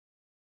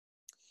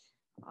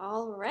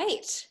All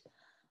right.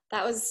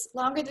 That was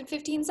longer than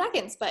 15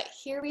 seconds, but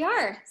here we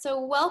are.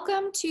 So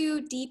welcome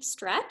to Deep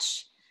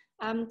Stretch.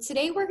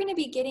 Today we're going to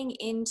be getting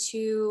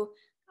into,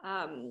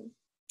 kind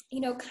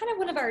of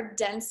one of our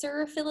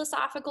denser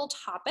philosophical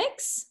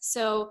topics.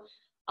 So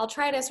I'll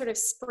try to sort of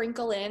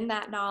sprinkle in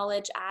that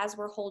knowledge as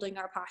we're holding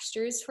our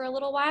postures for a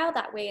little while.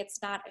 That way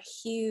it's not a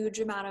huge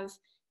amount of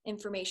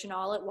information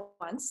all at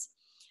once.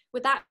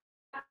 With that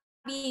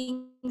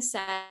being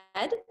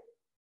said,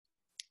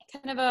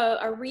 kind of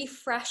a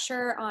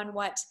refresher on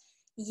what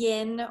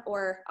yin,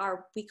 or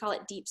we call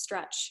it deep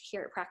stretch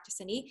here at Practice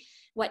Indie,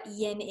 what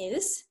yin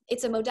is.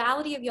 It's a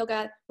modality of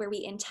yoga where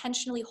we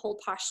intentionally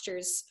hold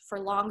postures for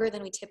longer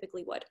than we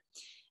typically would.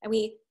 And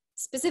we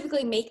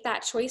specifically make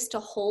that choice to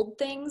hold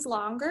things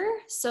longer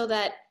so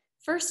that,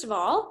 first of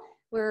all,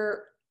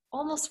 we're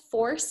almost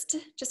forced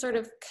to sort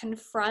of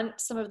confront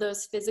some of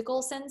those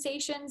physical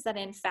sensations that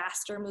in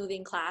faster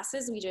moving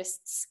classes we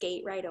just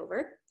skate right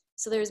over.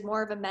 So there's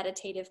more of a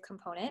meditative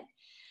component,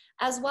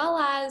 as well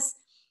as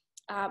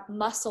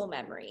muscle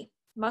memory.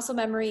 Muscle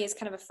memory is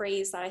kind of a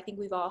phrase that I think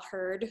we've all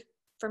heard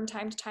from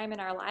time to time in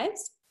our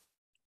lives.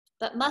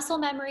 But muscle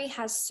memory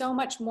has so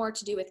much more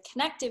to do with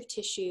connective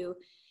tissue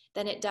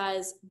than it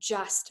does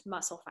just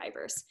muscle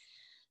fibers.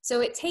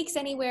 So it takes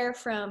anywhere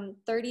from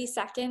 30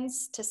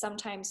 seconds to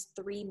sometimes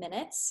 3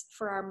 minutes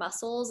for our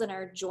muscles and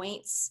our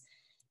joints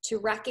to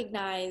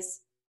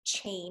recognize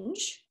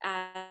change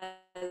as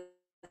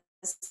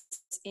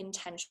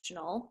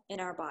intentional in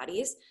our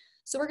bodies.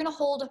 So we're going to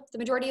hold the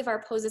majority of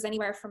our poses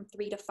anywhere from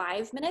 3 to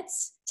 5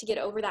 minutes to get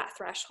over that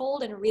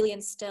threshold and really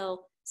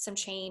instill some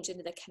change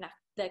into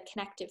the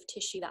connective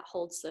tissue that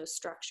holds those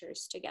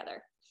structures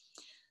together.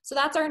 So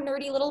that's our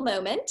nerdy little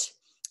moment.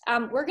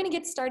 We're going to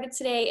get started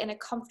today in a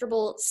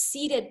comfortable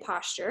seated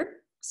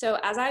posture. So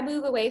as I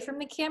move away from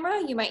the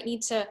camera, you might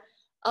need to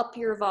up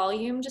your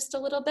volume just a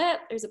little bit.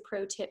 There's a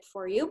pro tip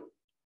for you.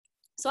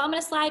 So I'm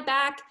going to slide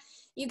back.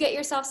 You get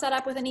yourself set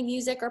up with any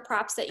music or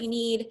props that you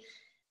need,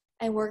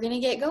 and we're going to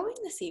get going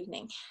this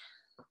evening.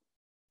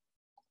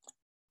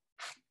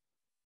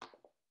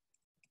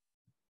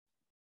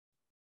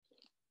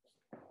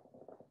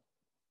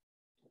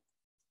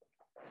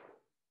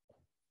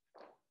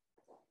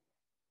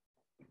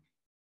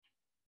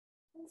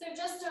 And so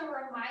just a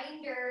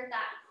reminder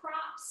that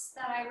props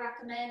that I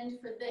recommend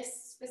for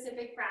this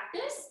specific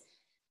practice,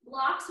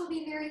 blocks will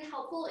be very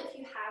helpful if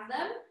you have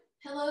them.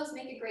 Pillows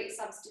make a great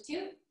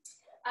substitute.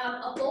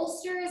 A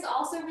bolster is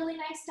also really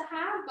nice to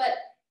have, but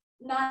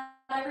not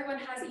everyone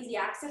has easy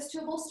access to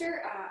a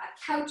bolster.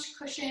 A couch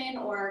cushion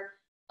or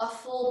a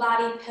full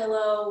body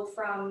pillow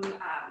from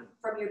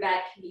your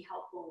bed can be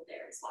helpful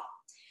there as well.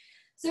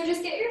 So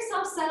just get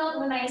yourself settled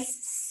in a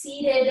nice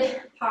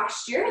seated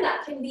posture.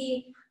 That can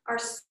be our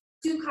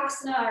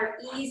Sukhasana, our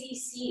easy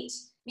seat.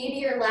 Maybe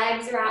your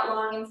legs are out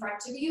long in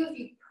front of you. If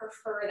you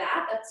prefer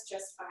that, that's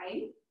just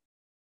fine.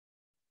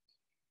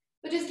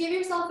 But just give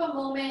yourself a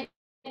moment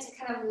to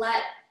kind of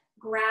let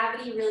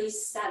gravity really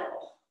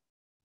settle.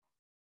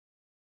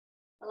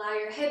 Allow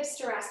your hips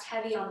to rest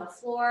heavy on the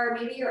floor.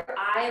 Maybe your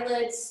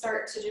eyelids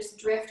start to just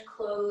drift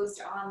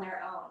closed on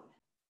their own.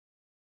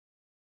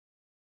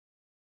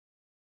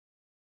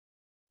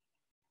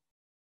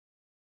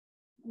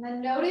 And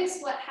then notice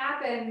what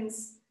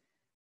happens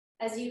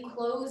as you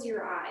close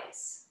your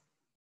eyes.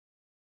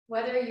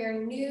 Whether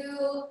you're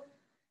new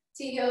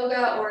to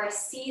yoga or a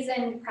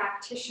seasoned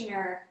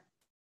practitioner,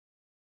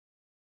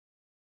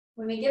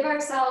 when we give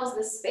ourselves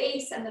the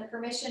space and the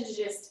permission to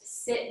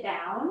just sit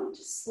down,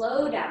 to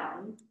slow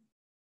down,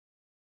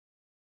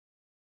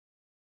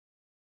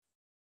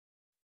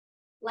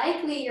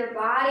 likely your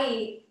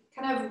body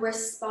kind of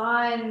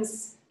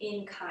responds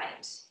in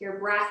kind. Your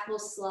breath will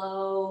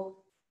slow.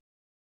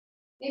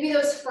 Maybe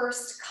those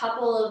first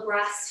couple of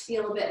breaths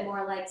feel a bit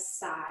more like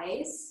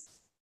sighs.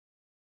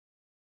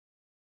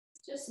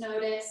 Just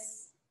notice.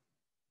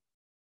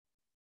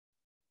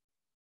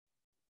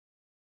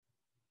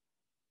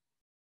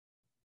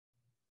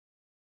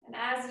 And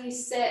as you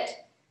sit,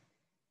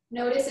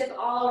 notice if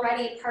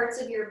already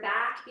parts of your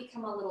back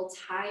become a little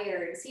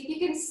tired. See if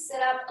you can sit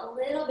up a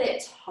little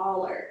bit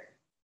taller.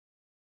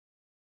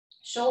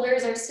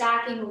 Shoulders are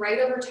stacking right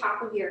over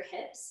top of your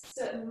hips.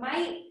 So it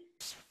might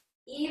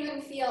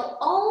even feel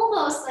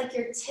almost like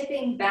you're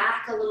tipping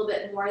back a little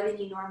bit more than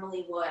you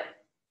normally would.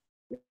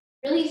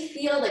 Really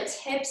feel the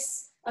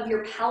tips of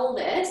your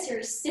pelvis,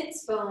 your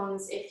sits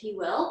bones, if you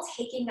will,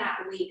 taking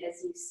that weight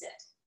as you sit.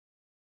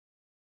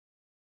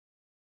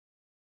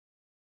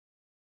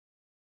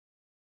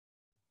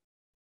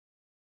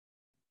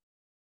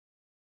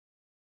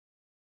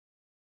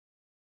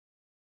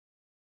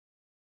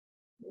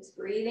 Just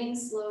breathing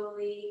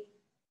slowly,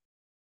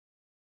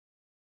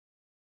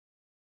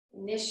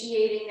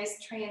 initiating this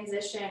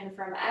transition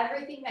from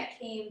everything that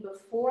came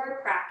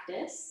before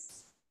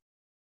practice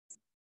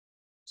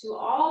to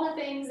all the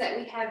things that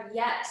we have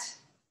yet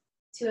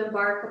to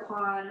embark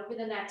upon over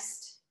the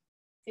next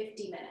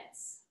 50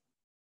 minutes.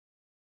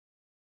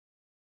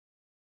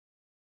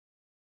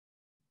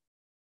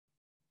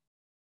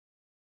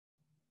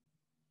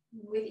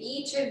 With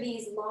each of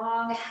these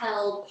long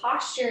held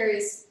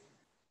postures,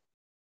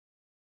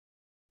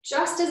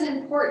 just as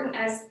important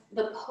as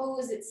the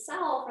pose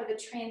itself are the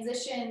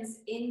transitions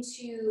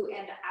into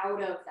and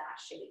out of that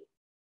shape.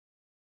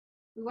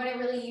 We want to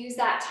really use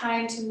that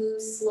time to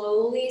move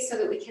slowly so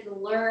that we can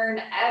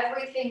learn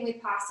everything we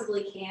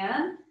possibly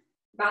can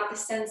about the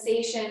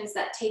sensations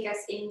that take us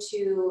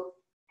into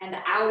and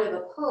out of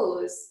a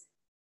pose.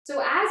 So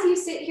as you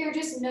sit here,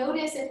 just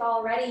notice if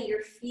already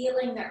you're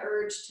feeling the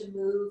urge to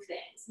move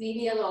things.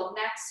 Maybe a little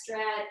neck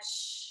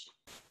stretch.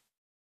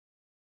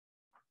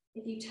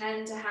 If you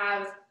tend to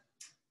have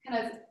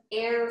kind of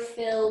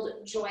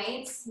air-filled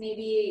joints,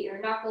 maybe your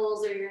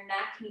knuckles or your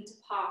neck need to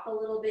pop a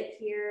little bit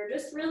here.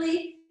 Just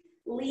really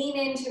lean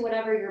into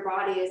whatever your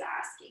body is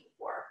asking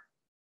for.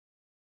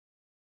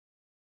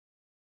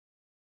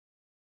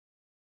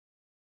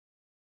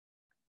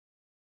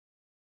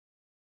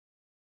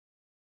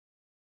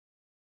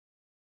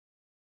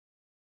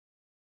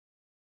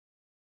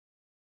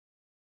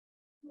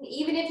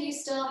 Even if you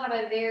still have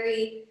a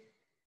very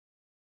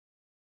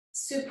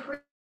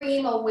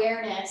supreme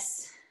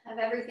awareness of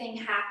everything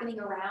happening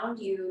around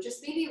you,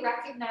 just maybe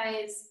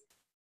recognize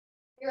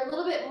you're a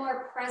little bit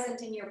more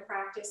present in your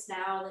practice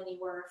now than you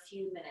were a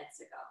few minutes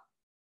ago.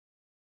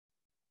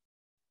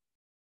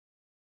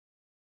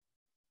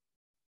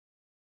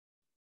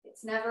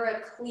 It's never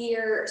a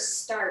clear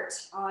start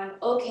on,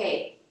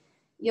 okay,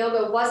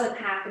 yoga wasn't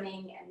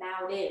happening and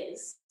now it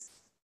is.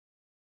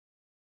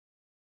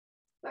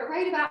 But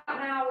right about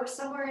now, we're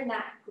somewhere in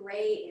that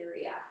gray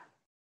area.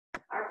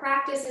 Our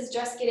practice is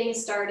just getting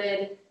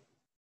started.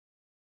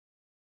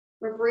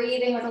 We're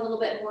breathing with a little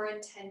bit more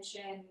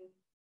intention.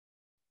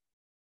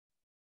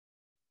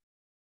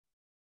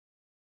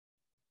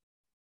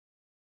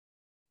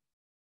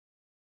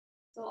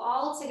 So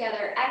all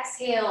together,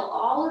 exhale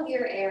all of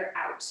your air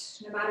out,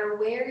 no matter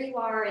where you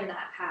are in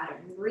that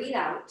pattern. Breathe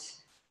out.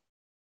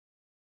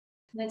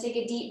 And then take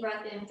a deep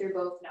breath in through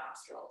both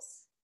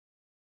nostrils.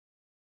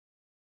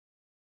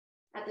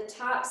 At the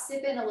top,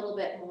 sip in a little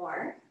bit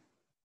more.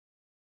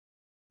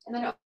 And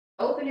then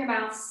open your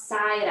mouth,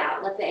 sigh it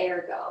out. Let the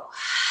air go.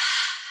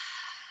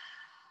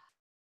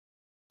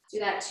 Do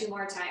that 2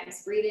 more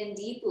times. Breathe in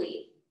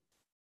deeply.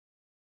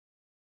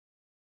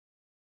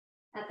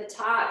 At the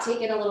top,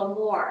 take it a little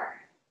more.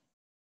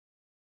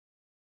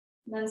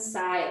 And then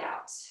sigh it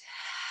out.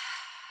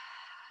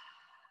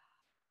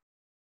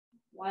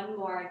 1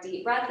 more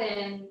deep breath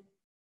in.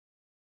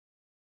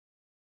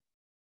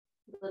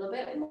 A little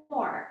bit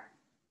more.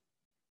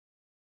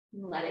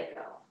 And let it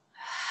go.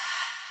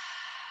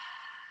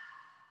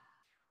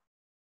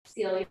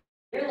 Seal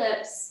your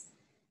lips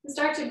and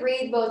start to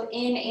breathe both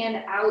in and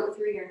out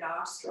through your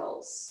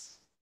nostrils.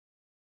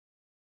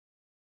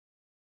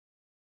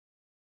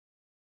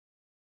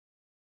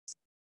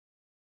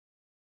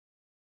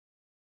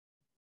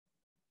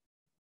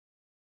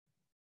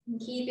 And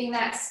keeping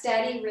that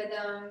steady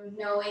rhythm,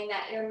 knowing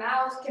that your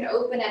mouth can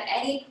open at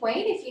any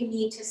point if you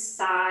need to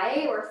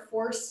sigh or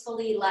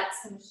forcefully let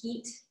some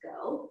heat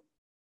go.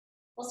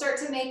 We'll start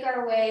to make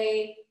our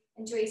way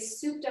into a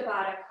Supta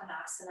Baddha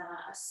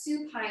Konasana, a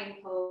supine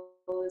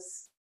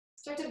pose.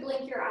 Start to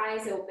blink your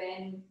eyes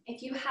open.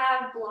 If you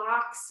have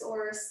blocks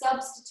or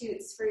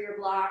substitutes for your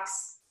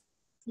blocks,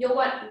 you'll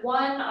want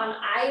one on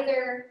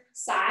either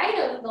side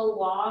of the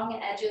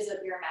long edges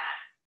of your mat.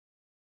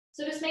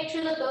 So just make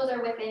sure that those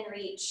are within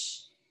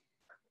reach.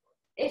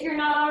 If you're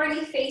not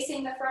already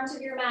facing the front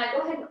of your mat,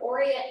 go ahead and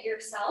orient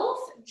yourself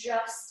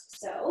just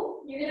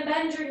so. You're gonna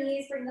bend your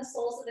knees, bring the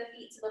soles of the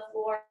feet to the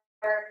floor,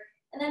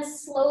 and then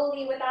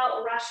slowly,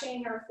 without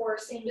rushing or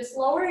forcing, just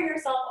lower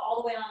yourself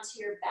all the way onto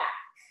your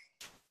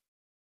back.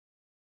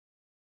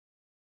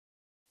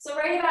 So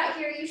right about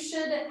here, you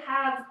should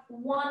have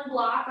one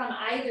block on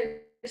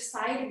either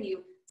side of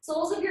you.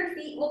 Soles of your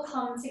feet will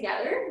come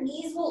together.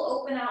 Knees will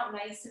open out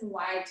nice and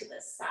wide to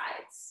the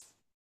sides.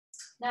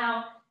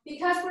 Now,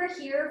 because we're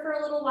here for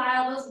a little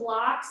while, those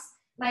blocks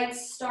might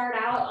start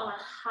out on a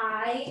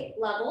high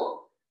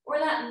level or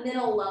that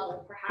middle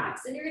level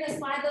perhaps, and you're gonna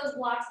slide those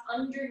blocks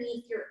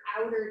underneath your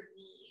outer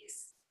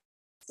knees.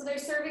 So they're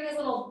serving as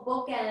little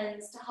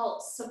bookends to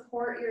help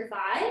support your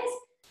thighs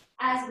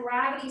as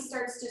gravity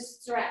starts to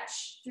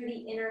stretch through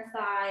the inner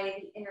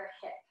thigh, the inner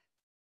hip.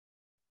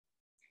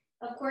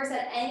 Of course,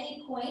 at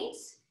any point,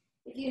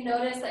 if you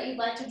notice that you'd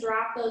like to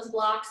drop those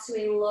blocks to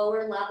a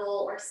lower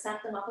level or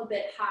set them up a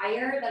bit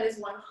higher, that is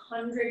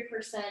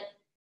 100%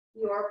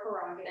 your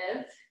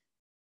prerogative.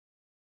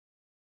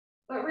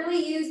 But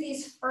really use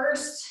these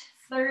first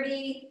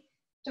 30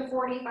 to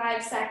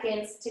 45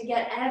 seconds to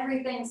get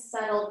everything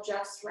settled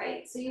just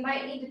right. So you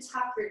might need to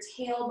tuck your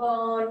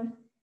tailbone.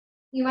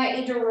 You might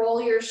need to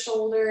roll your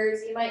shoulders.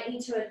 You might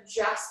need to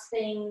adjust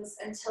things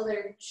until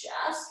they're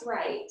just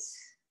right.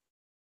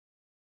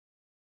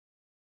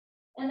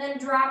 And then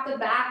drop the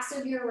backs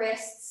of your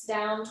wrists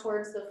down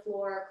towards the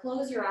floor.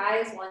 Close your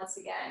eyes once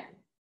again.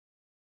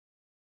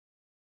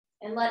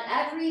 And let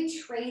every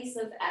trace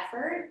of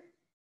effort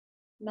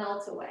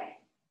melt away.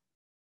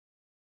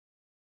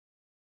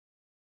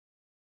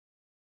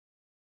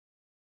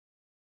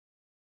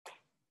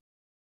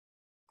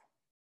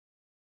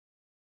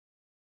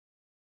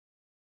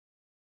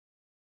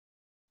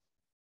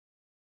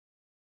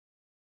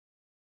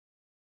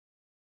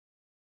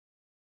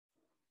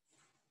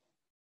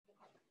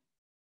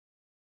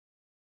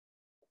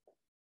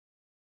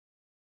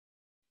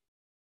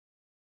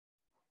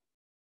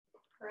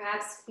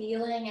 Perhaps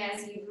feeling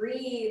as you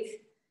breathe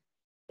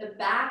the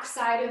back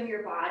side of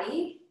your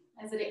body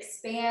as it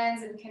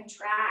expands and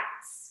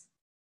contracts,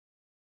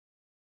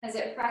 as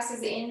it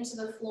presses into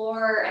the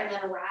floor and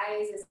then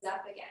rises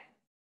up again.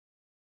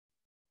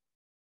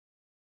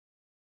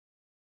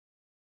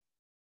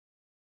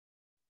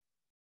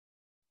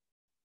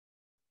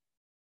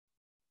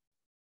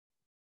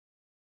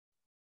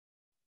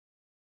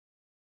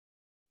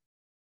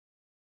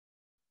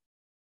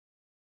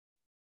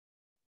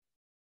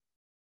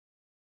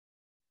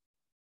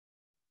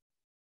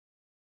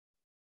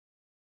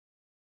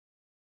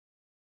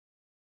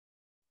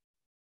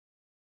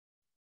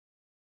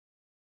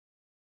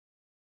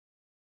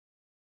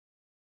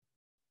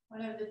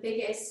 One of the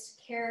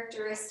biggest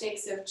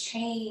characteristics of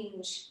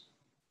change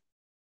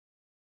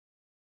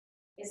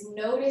is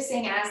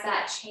noticing as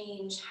that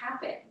change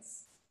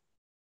happens.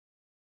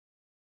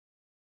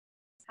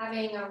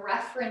 Having a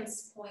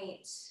reference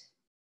point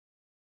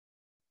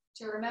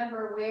to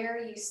remember where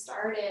you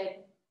started,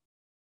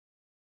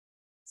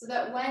 so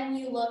that when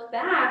you look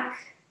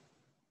back,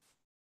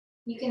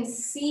 you can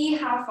see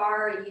how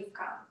far you've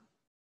come.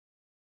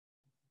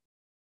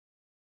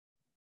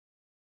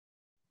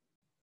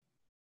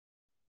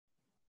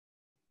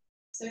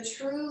 So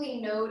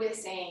truly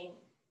noticing,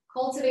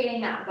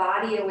 cultivating that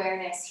body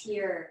awareness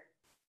here.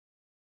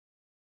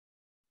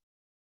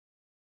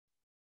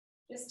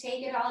 Just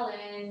take it all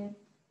in.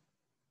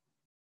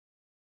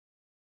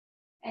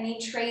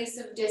 Any trace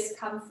of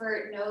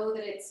discomfort, know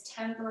that it's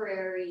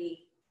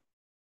temporary.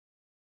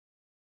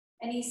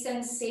 Any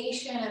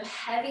sensation of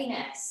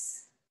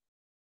heaviness,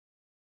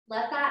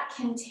 let that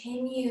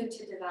continue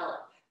to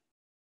develop.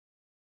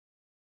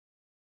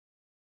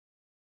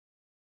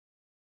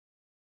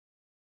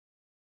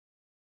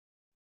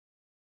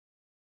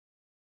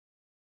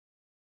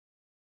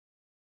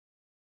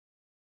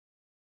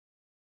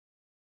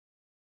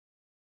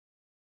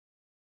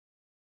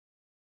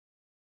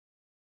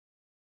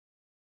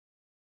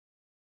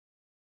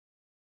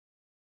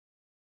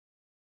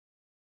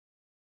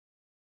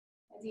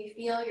 As you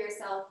feel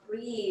yourself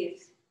breathe,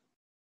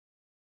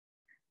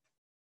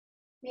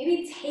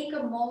 maybe take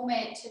a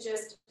moment to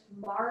just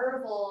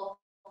marvel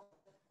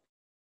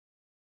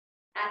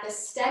at the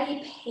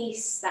steady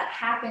pace that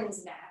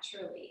happens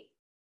naturally.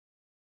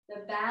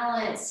 The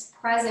balance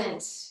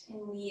present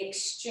in the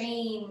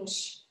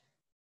exchange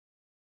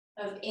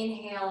of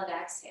inhale and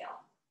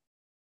exhale.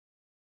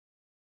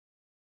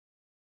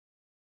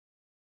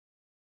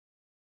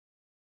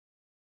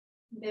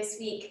 This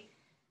week,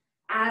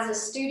 as a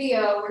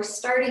studio, we're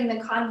starting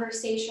the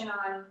conversation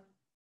on,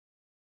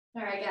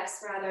 or I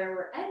guess rather,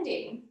 we're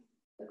ending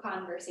the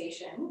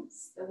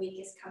conversations. The week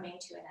is coming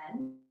to an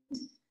end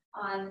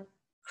on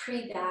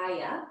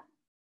Kridaya.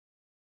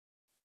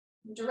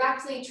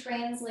 Directly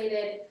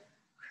translated,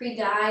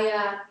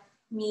 Kridaya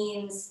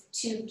means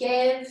to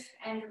give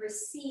and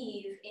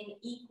receive in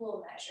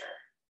equal measure.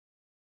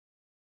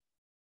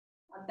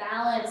 A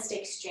balanced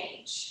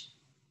exchange.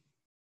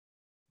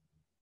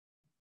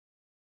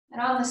 And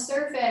on the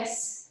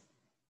surface,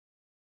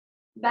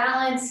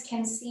 balance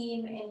can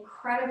seem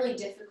incredibly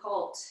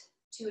difficult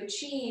to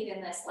achieve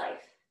in this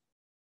life.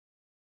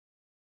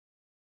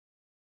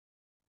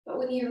 But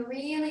when you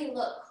really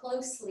look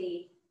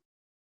closely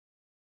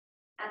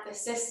at the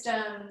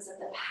systems, at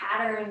the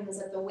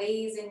patterns, at the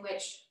ways in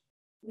which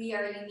we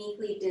are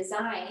uniquely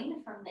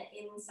designed from the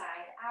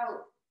inside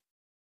out,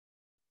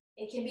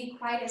 it can be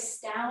quite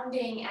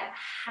astounding at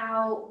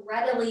how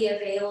readily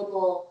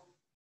available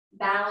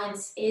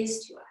balance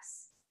is to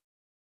us.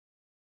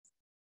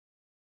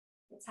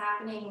 It's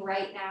happening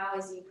right now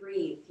as you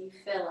breathe. You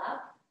fill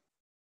up,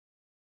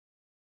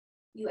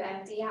 you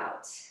empty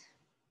out.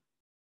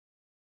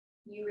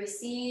 You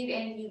receive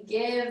and you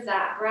give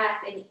that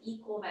breath in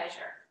equal measure.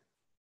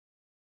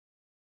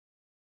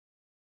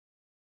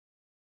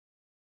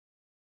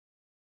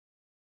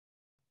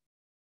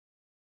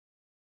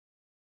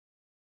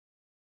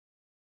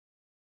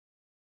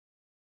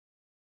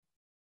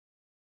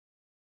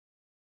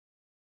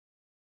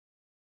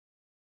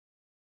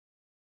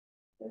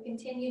 So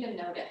continue to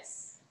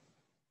notice.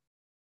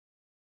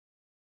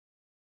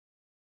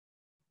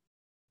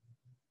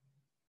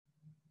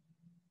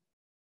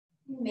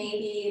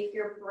 Maybe if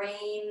your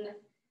brain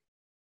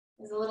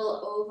is a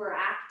little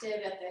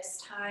overactive at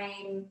this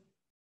time,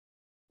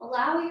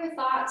 allow your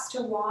thoughts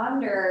to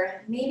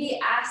wander. Maybe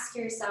ask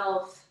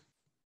yourself,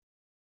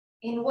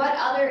 in what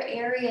other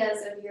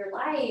areas of your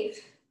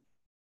life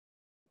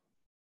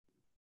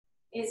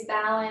is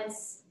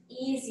balance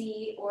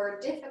easy or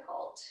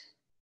difficult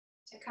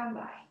to come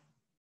by?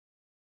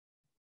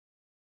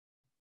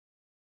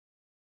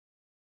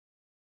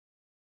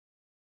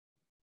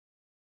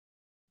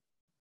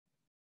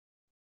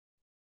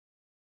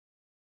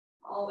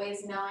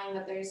 Always knowing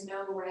that there's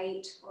no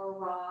right or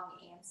wrong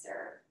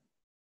answer.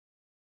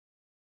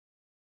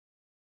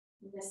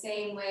 In the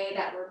same way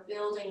that we're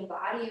building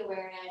body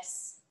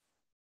awareness,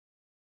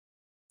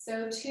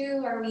 so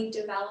too are we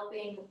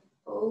developing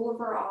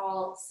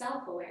overall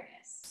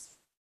self-awareness.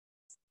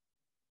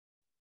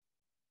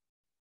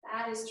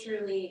 that is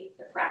truly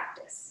the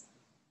practice.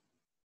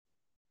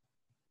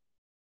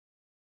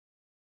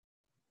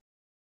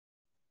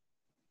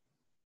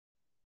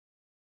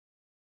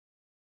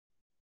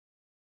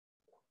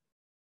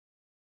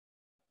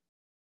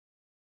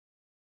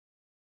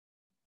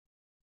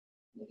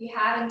 If you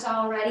haven't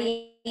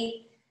already,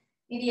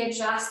 maybe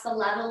adjust the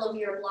level of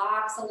your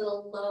blocks a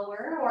little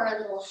lower or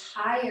a little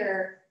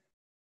higher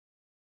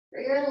for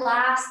your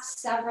last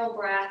several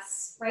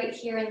breaths right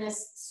here in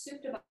this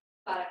Supta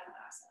Baddha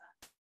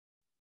Konasana.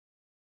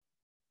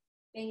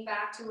 Think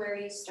back to where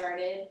you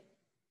started.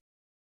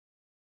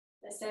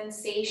 The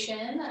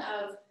sensation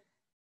of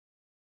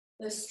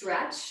the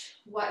stretch,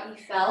 what you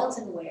felt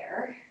and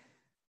where.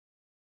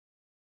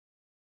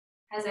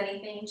 Has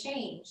anything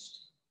changed?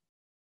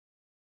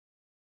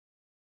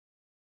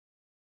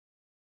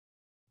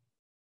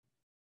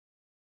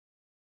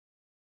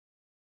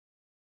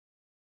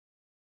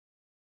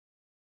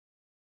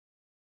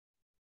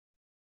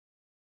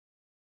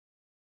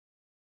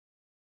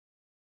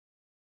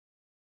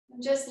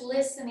 Just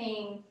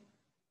listening,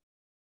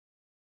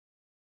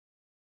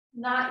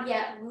 not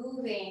yet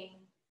moving.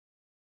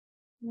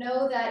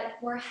 Know that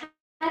we're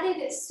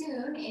headed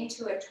soon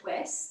into a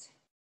twist.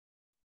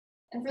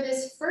 And for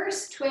this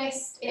first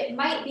twist, it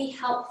might be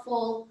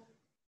helpful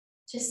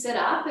to sit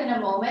up in a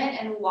moment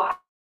and watch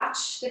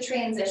the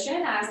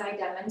transition as I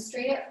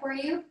demonstrate it for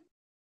you.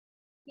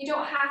 You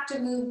don't have to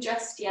move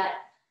just yet.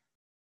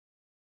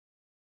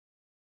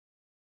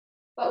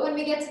 But when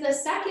we get to the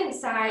second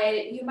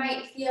side, you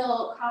might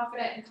feel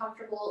confident and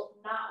comfortable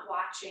not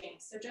watching.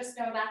 So just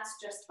know that's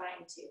just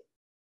fine too.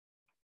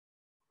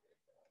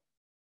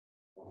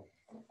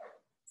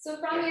 So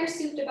from your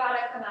Supta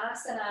Baddha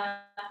Konasana,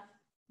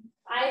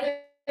 either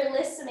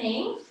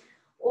listening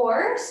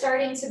or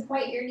starting to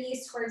point your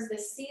knees towards the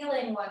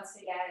ceiling once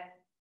again.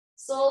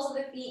 Soles of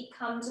the feet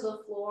come to the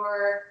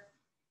floor.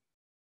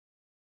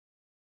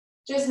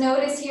 Just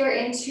notice here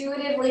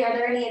intuitively, are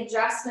there any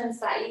adjustments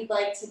that you'd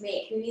like to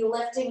make? Maybe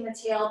lifting the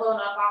tailbone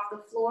up off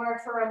the floor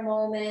for a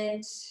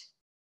moment,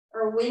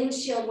 or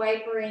windshield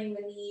wipering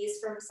the knees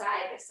from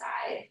side to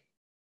side.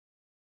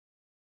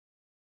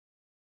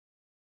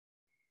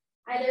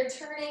 Either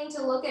turning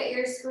to look at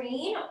your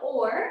screen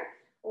or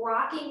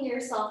rocking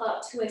yourself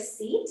up to a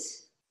seat.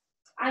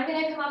 I'm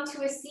going to come up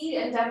to a seat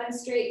and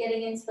demonstrate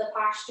getting into the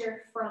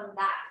posture from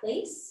that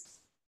place.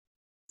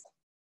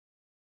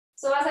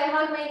 So as I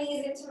hug my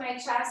knees into my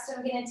chest,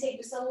 I'm going to take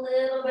just a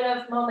little bit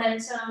of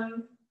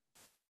momentum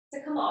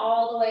to come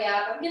all the way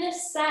up. I'm going to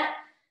set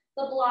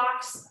the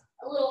blocks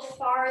a little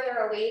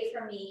farther away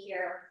from me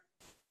here.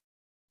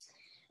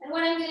 And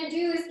what I'm going to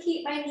do is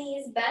keep my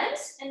knees bent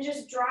and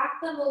just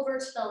drop them over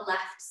to the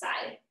left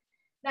side.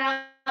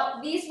 Now,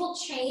 these will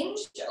change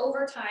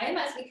over time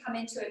as we come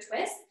into a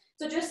twist.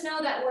 So just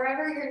know that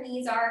wherever your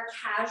knees are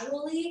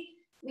casually,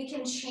 we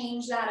can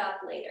change that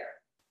up later.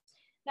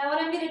 Now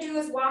what I'm going to do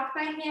is walk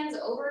my hands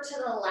over to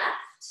the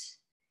left.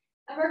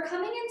 And we're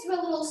coming into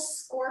a little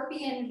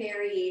scorpion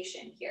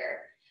variation here.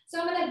 So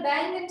I'm going to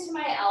bend into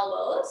my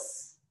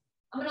elbows.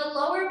 I'm going to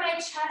lower my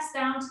chest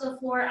down to the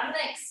floor. I'm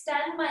going to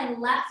extend my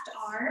left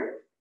arm.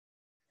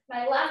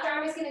 My left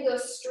arm is going to go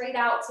straight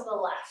out to the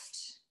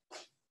left.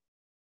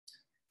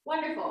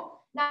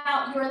 Wonderful.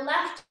 Now your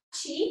left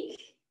cheek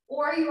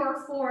or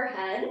your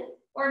forehead,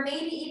 or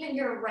maybe even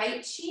your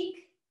right cheek,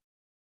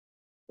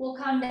 will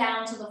come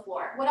down to the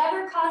floor.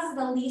 Whatever causes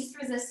the least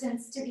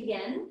resistance to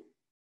begin,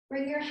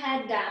 bring your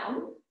head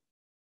down.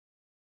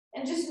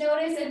 And just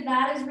notice if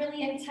that is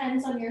really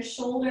intense on your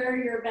shoulder,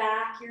 your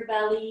back, your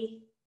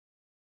belly.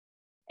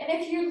 And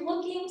if you're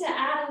looking to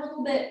add a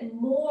little bit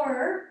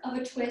more of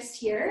a twist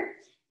here,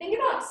 think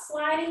about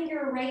sliding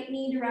your right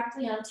knee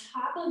directly on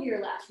top of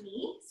your left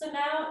knee. So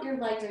now your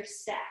legs are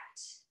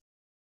stacked.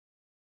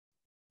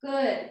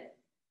 Good.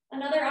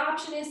 Another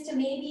option is to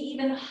maybe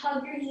even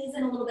hug your knees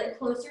in a little bit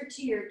closer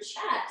to your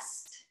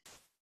chest.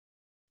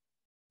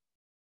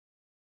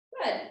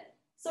 Good.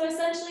 So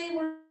essentially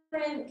we're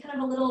in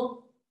kind of a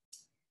little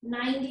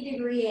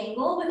 90-degree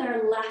angle with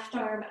our left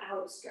arm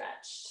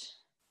outstretched.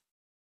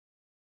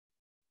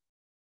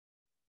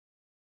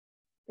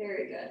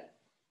 Very good.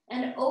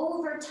 And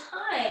over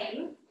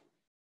time,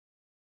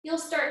 you'll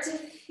start to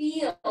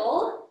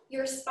feel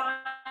your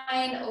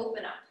spine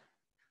open up.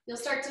 You'll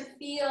start to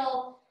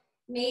feel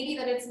maybe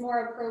that it's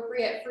more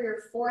appropriate for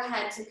your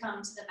forehead to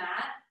come to the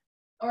mat,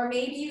 or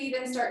maybe you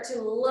even start to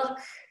look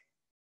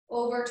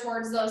over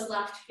towards those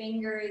left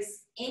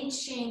fingers,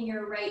 inching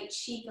your right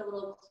cheek a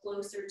little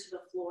closer to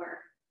the floor.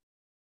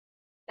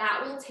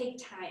 That will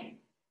take time.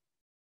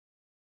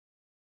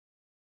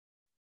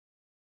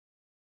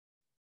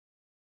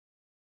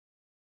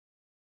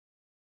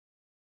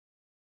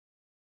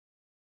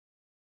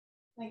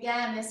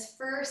 Again, this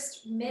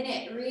first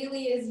minute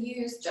really is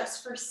used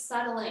just for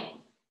settling.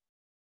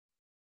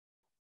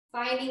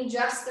 Finding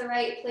just the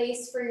right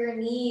place for your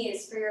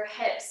knees, for your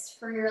hips,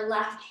 for your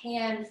left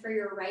hand, for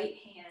your right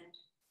hand.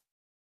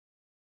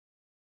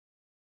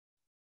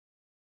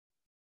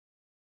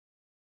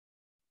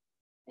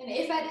 And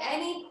if at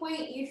any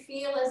point you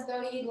feel as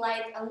though you'd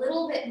like a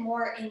little bit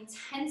more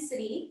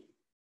intensity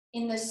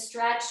in the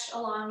stretch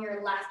along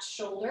your left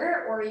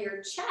shoulder or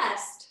your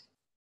chest,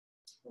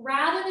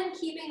 rather than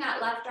keeping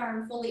that left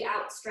arm fully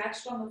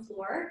outstretched on the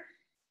floor,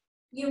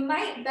 you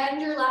might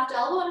bend your left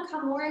elbow and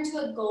come more into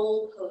a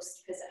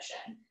goalpost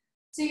position.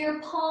 So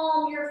your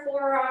palm, your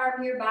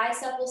forearm, your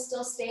bicep will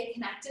still stay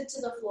connected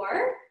to the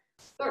floor,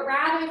 but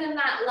rather than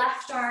that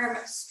left arm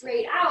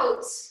straight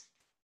out,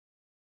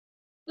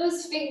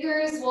 those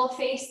fingers will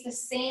face the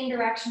same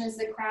direction as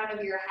the crown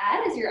of your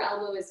head as your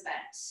elbow is bent.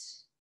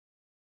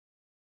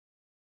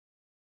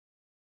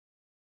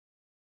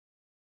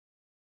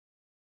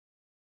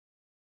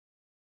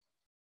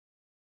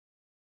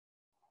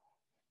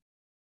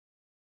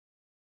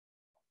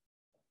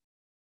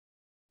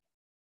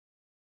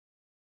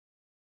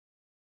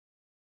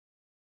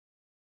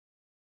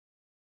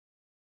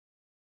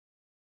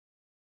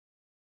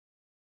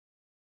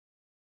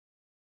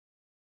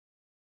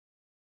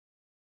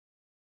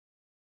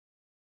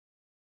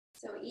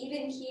 So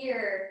even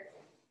here,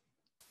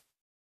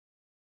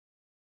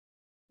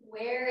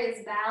 where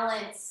is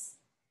balance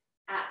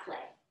at play?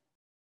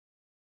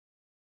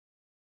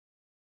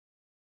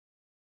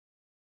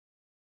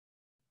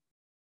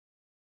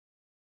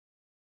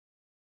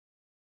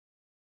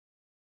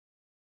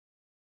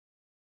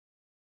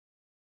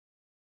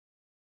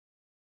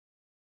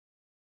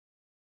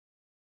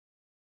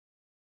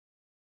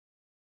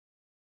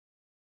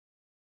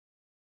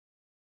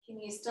 Can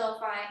you still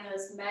find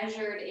those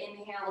measured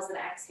inhales and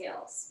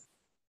exhales?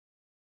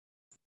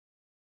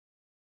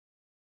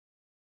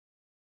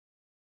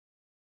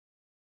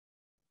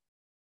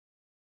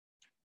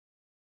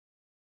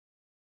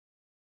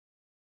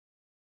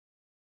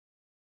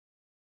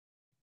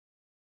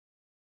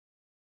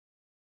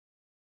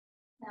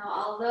 Now,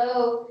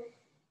 although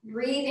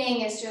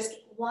breathing is just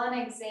one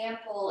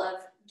example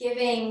of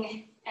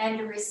giving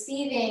and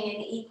receiving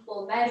in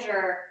equal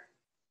measure,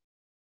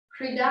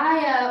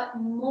 Kriya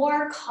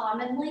more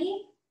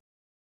commonly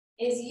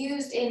is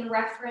used in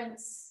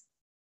reference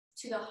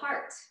to the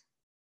heart.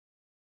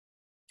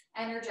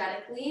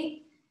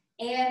 Energetically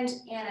and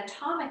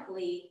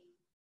anatomically,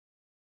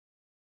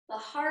 the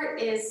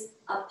heart is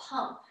a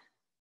pump.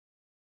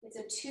 It's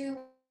a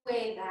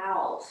two-way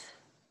valve.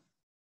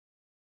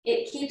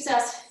 It keeps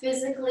us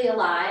physically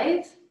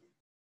alive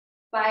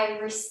by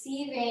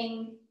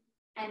receiving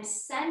and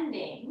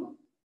sending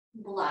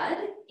blood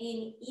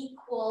in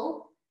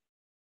equal,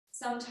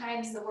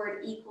 sometimes the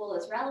word equal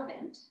is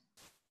relevant,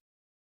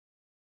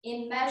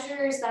 in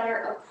measures that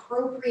are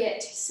appropriate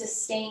to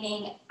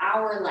sustaining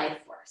our life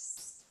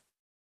force.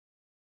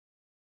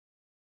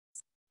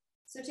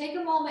 So take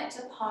a moment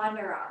to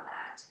ponder on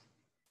that.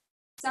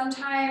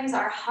 Sometimes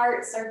our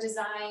hearts are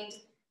designed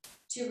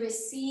to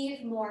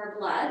receive more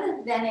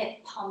blood than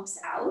it pumps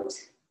out.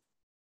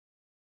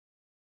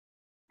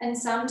 And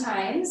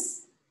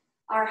sometimes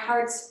our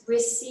hearts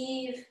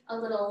receive a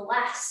little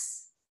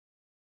less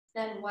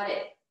than what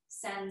it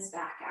sends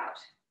back out.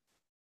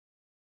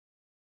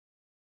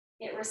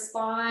 It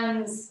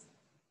responds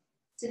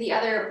to the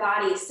other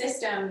body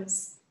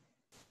systems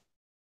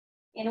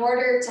in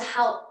order to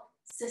help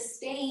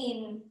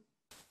sustain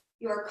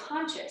your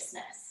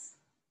consciousness.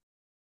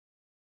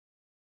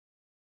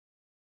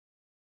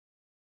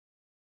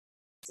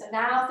 So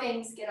now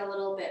things get a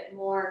little bit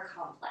more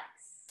complex.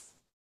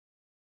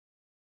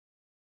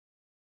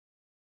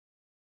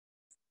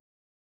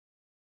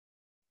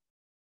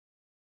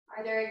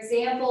 Are there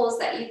examples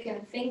that you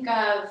can think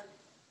of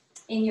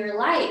in your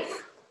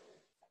life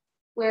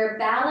where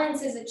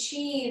balance is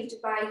achieved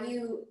by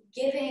you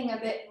giving a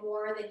bit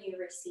more than you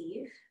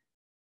receive?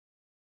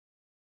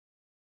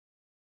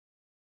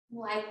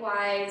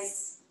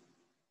 Likewise,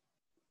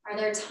 are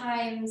there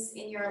times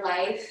in your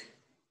life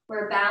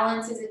where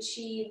balance is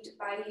achieved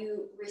by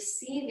you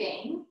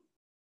receiving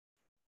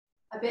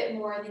a bit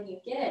more than you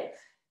give?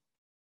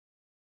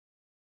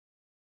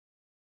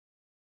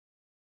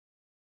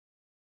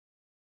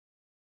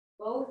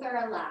 Both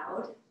are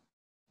allowed.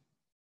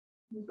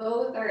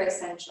 Both are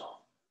essential.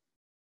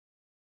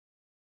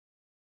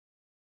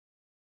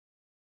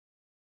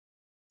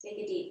 Take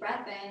a deep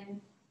breath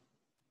in.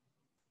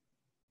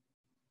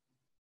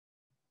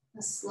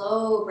 A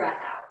slow breath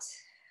out.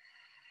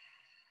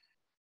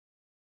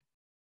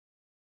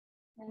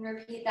 And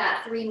repeat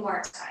that 3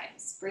 more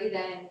times. Breathe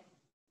in.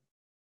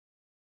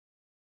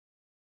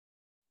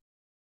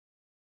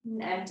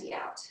 And empty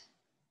out.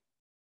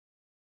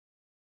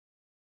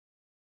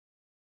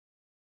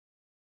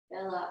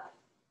 Fill up.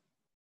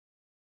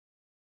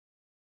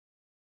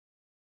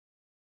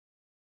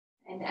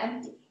 And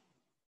empty.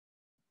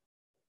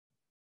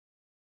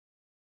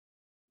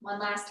 One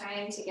last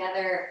time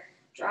together.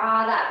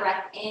 Draw that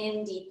breath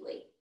in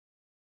deeply.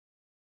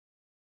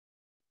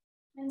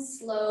 And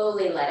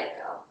slowly let it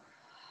go.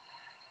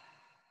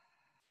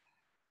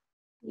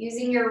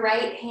 Using your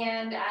right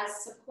hand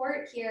as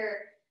support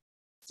here,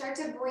 start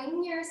to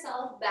bring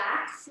yourself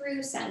back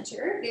through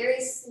center,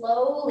 very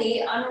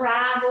slowly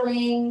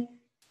unraveling,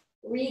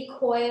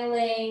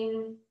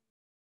 recoiling,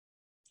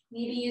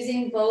 Maybe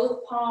using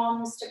both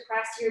palms to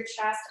press your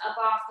chest up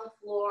off the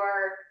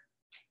floor.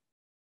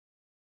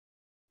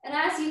 And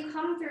as you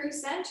come through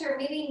center,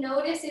 maybe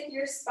notice if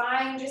your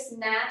spine just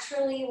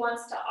naturally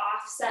wants to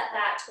offset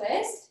that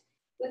twist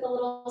with a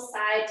little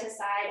side to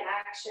side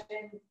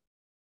action.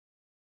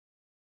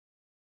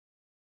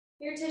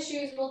 Your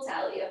tissues will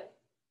tell you.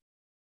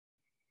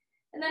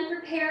 And then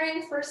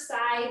preparing for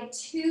side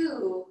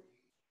two.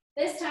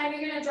 This time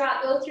you're gonna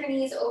drop both your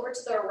knees over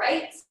to the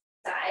right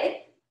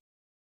side.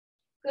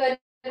 Good.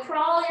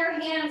 Crawl your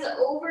hands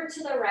over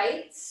to the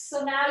right.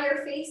 So now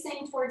you're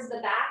facing towards the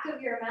back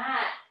of your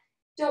mat.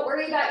 Don't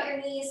worry about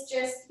your knees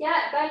just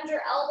yet. Bend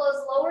your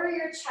elbows, lower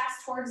your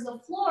chest towards the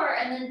floor,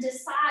 and then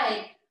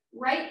decide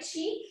right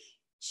cheek,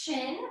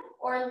 chin,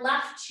 or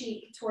left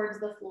cheek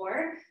towards the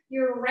floor.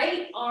 Your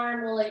right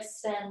arm will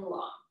extend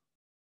long.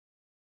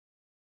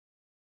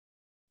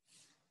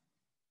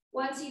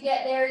 Once you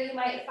get there, you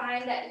might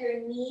find that your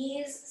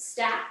knees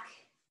stack.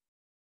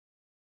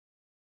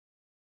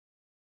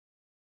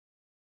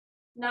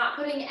 Not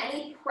putting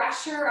any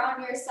pressure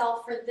on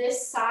yourself for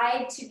this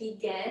side to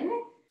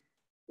begin.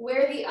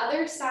 Where the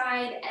other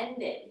side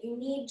ended, you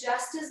need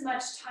just as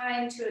much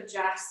time to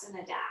adjust and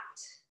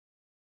adapt.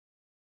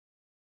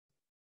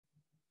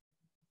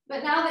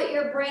 But now that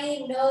your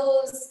brain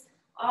knows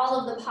all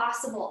of the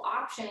possible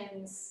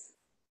options,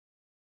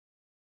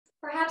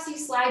 perhaps you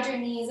slide your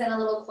knees in a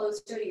little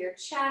closer to your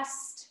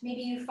chest.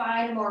 Maybe you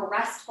find a more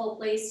restful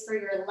place for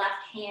your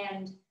left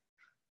hand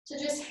to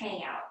just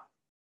hang out.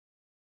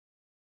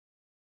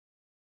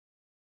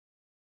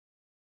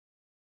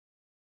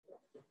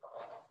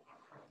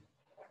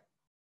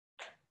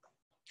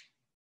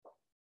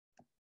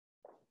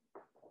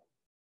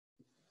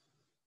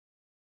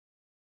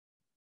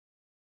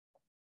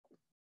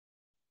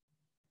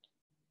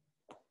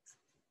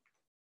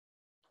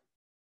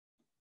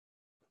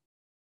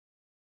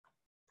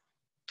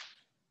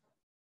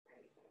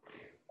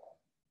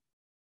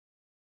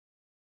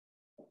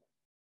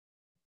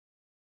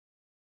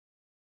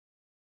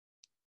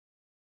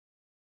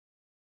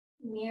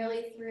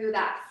 Nearly through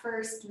that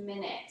first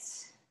minute,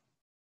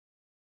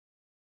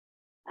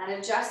 that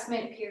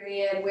adjustment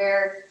period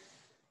where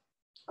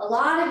a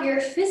lot of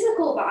your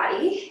physical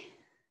body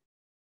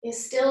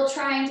is still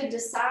trying to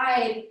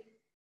decide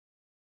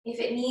if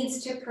it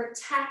needs to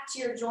protect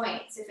your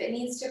joints, if it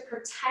needs to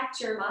protect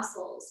your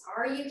muscles.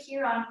 Are you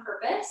here on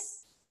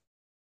purpose?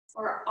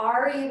 Or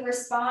are you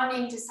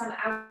responding to some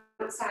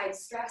outside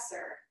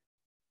stressor?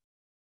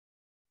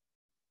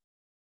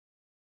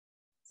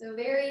 So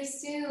very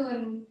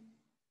soon,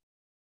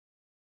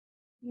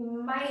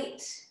 you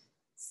might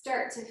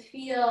start to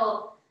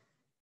feel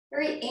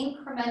very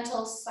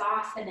incremental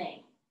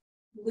softening,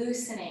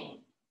 loosening.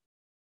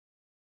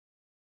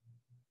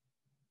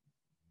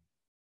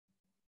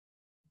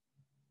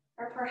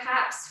 Or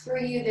perhaps for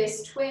you,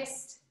 this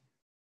twist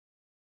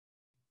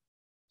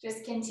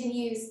just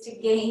continues to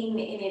gain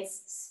in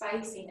its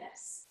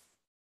spiciness.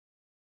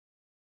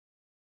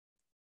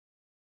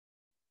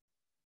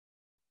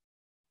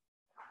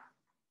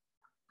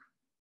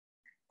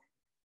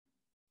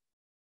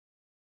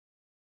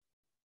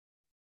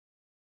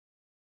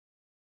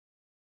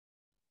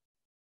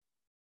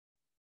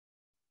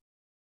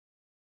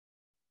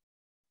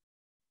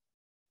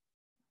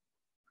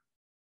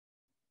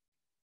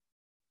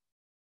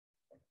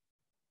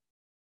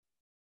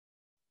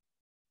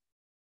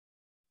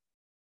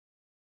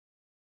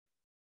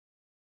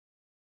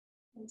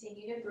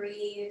 Continue to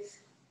breathe.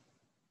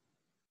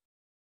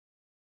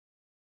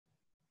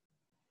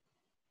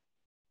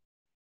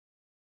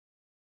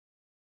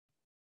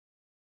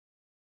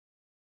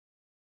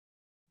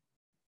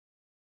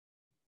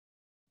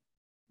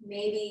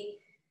 Maybe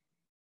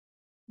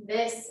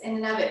this in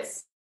and of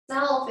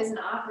itself is an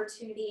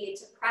opportunity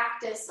to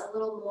practice a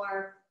little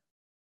more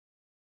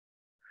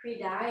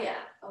kridaya,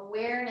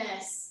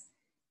 awareness.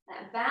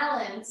 That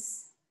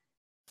balance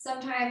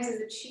sometimes is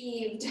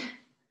achieved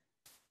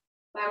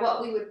by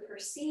what we would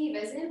perceive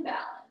as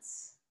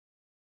imbalance.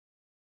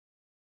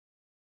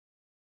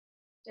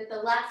 Did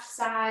the left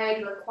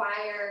side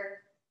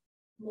require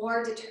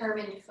more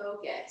determined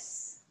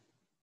focus?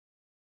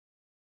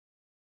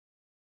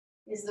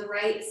 Is the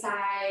right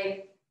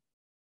side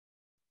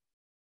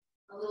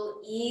a little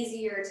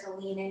easier to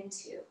lean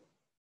into?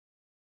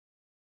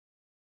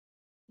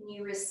 Can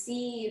you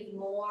receive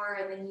more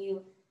than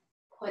you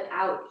put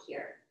out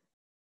here?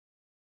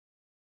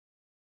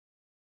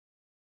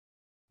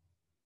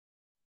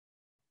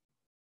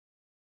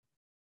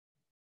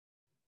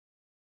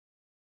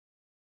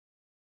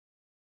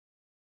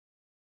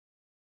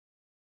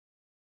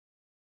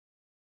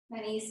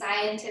 Many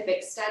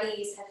scientific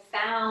studies have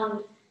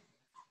found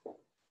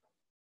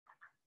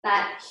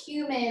that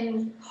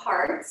human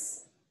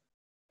hearts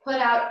put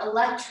out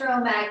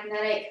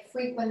electromagnetic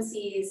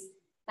frequencies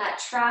that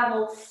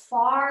travel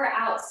far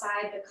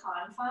outside the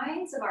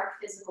confines of our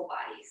physical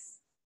bodies.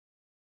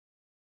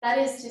 That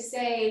is to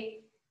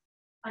say,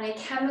 on a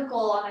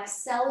chemical, on a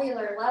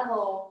cellular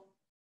level,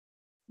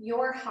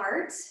 your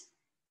heart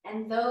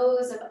and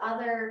those of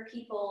other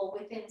people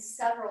within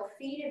several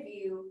feet of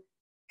you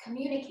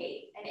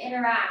communicate and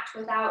interact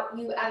without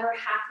you ever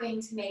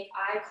having to make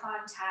eye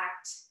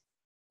contact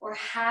or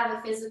have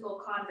a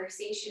physical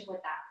conversation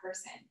with that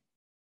person.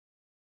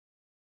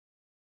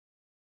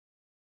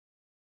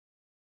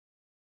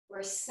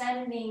 We're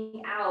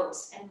sending out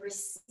and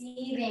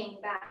receiving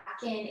back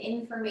in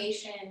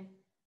information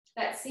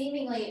that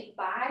seemingly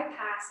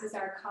bypasses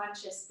our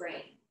conscious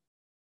brain.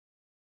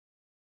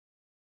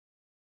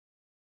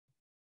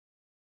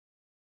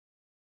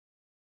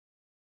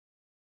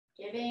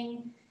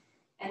 Giving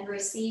and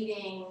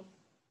receiving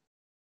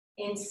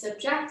in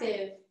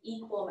subjective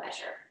equal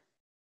measure.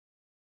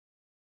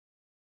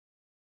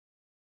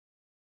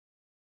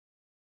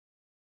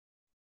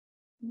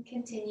 And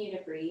continue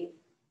to breathe.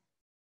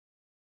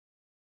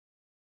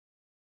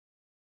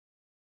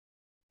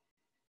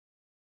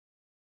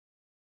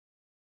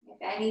 If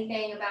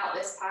anything about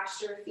this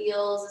posture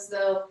feels as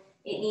though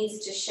it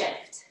needs to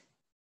shift,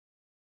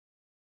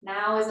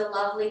 now is a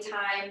lovely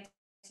time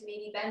to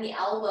maybe bend the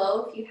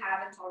elbow if you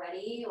haven't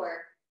already,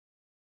 or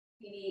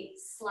maybe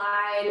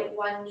slide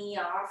one knee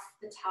off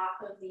the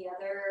top of the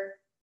other.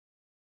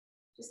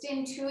 Just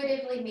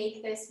intuitively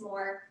make this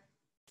more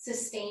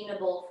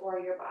sustainable for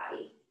your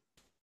body.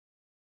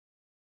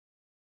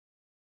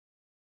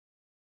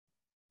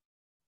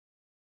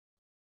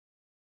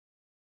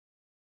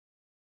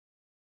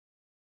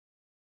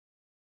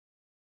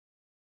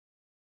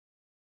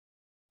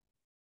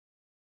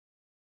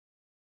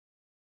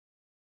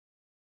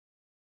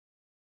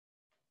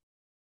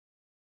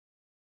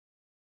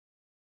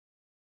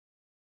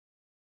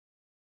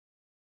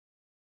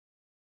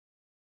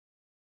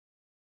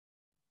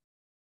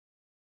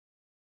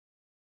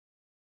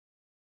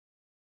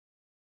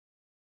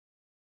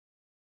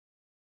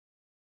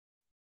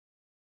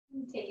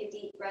 Take a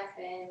deep breath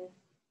in.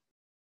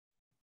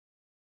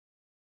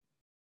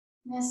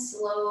 And a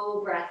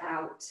slow breath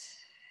out.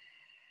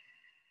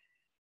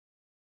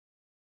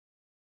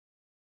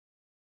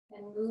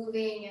 And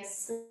moving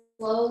as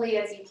slowly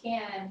as you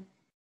can,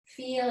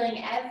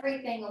 feeling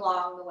everything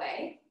along the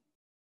way.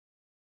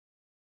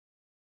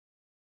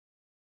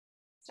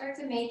 Start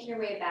to make your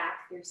way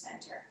back through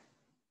center.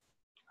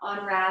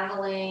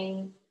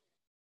 Unraveling,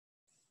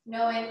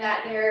 knowing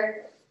that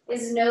there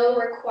is no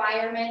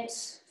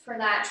requirement for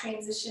that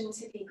transition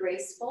to be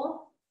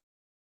graceful.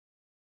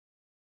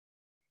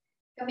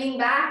 Coming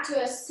back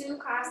to a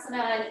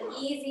Sukhasana, an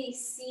easy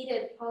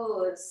seated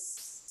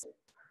pose.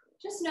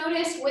 Just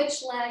notice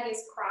which leg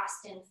is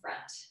crossed in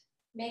front.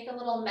 Make a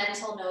little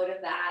mental note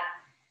of that.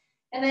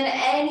 And then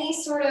any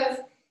sort of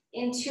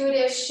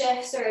intuitive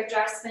shifts or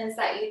adjustments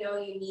that you know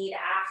you need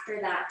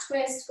after that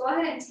twist, go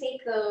ahead and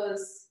take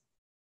those.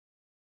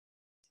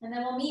 And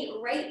then we'll meet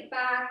right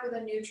back with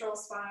a neutral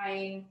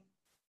spine.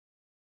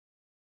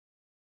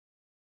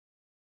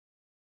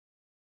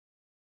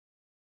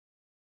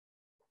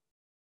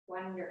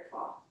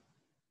 Wonderful.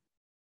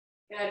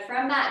 Good.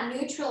 From that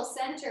neutral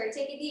center,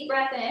 take a deep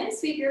breath in,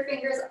 sweep your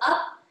fingers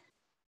up.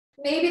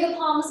 Maybe the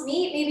palms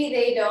meet, maybe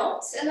they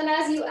don't. And then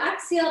as you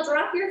exhale,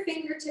 drop your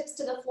fingertips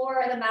to the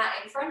floor or the mat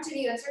in front of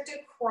you and start to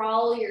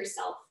crawl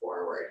yourself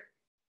forward.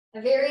 A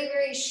very,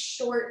 very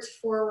short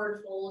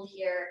forward fold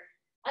here.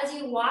 As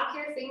you walk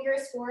your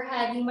fingers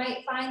forehead, you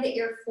might find that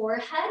your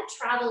forehead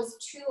travels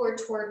to or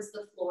towards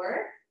the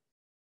floor.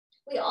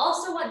 We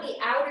also want the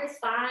outer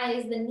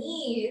thighs, the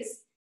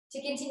knees,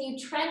 to continue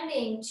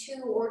trending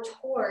to or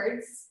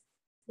towards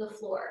the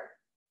floor.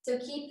 So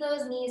keep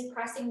those knees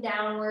pressing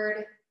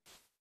downward.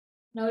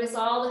 Notice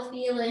all the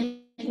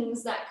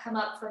feelings that come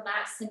up from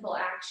that simple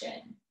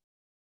action.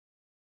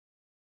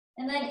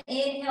 And then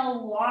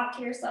inhale, walk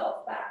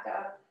yourself back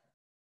up.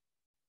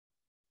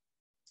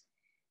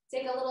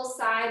 Take a little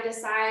side to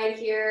side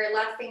here,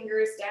 left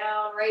fingers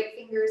down, right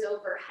fingers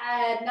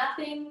overhead.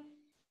 Nothing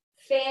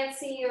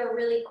fancy or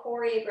really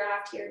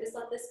choreographed here. Just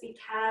let this be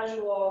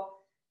casual.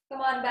 Come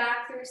on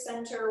back through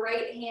center,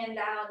 right hand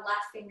down,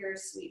 left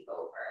fingers sweep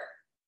over.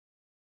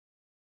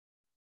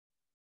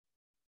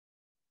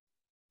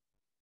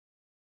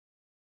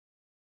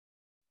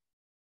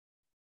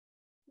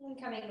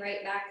 And coming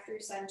right back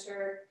through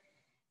center.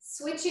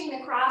 Switching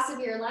the cross of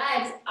your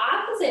legs,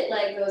 opposite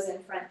leg goes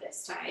in front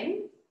this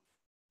time.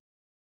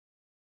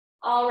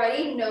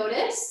 Already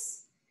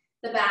notice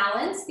the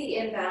balance, the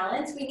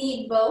imbalance. We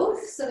need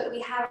both so that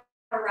we have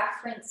a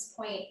reference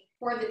point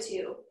for the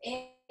two.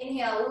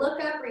 Inhale,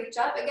 look up, reach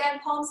up. Again,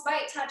 palms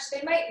might touch,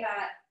 they might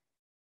not.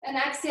 And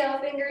exhale,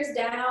 fingers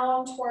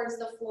down towards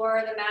the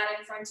floor, the mat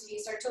in front of you.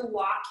 Start to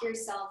walk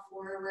yourself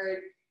forward.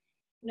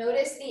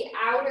 Notice the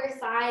outer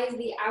thighs,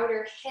 the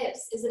outer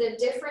hips. Is it a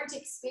different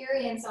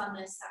experience on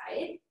this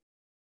side?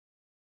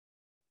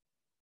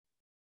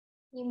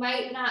 You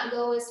might not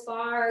go as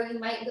far, you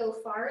might go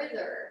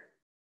farther.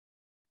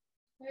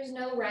 There's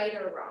no right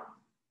or wrong.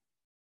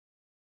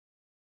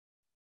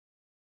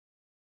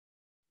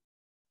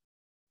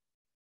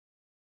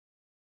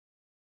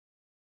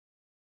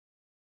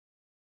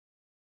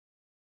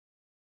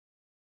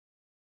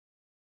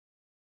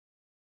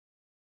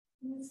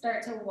 And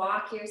start to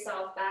walk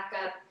yourself back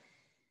up.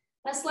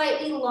 A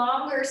slightly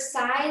longer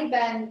side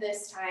bend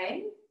this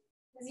time.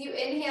 As you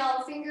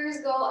inhale,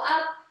 fingers go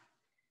up.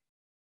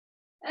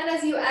 And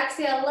as you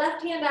exhale,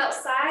 left hand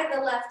outside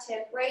the left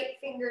hip, right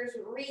fingers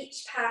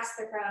reach past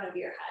the crown of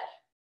your head.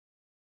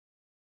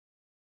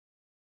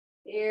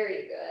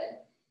 Very good.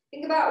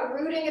 Think about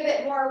rooting a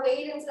bit more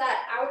weight into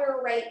that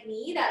outer right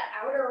knee, that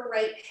outer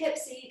right hip,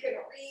 so you can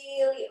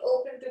really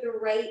open through the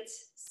right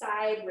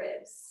side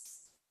ribs.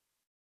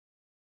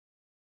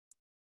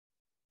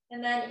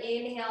 And then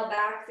inhale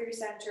back through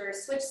center,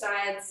 switch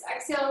sides.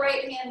 Exhale,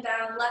 right hand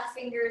down, left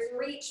fingers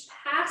reach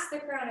past the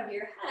crown of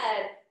your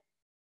head.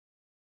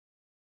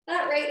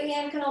 That right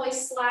hand can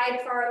always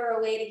slide farther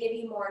away to give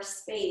you more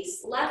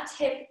space. Left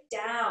hip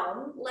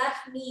down,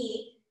 left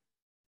knee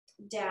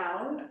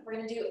down. We're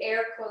gonna do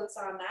air quotes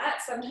on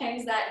that.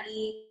 Sometimes that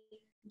knee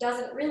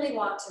doesn't really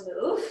want to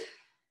move.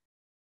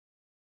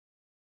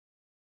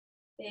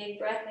 Big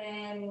breath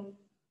in.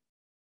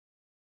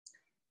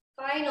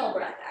 Final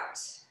breath out.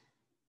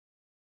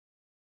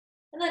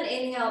 And then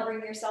inhale, bring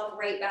yourself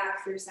right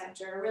back through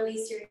center.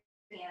 Release your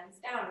hands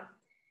down.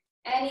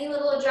 Any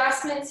little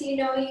adjustments you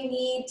know you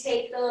need,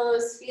 take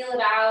those, feel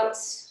it out.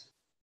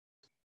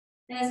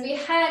 And as we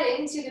head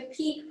into the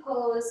peak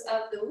pose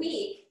of the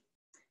week,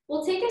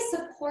 we'll take a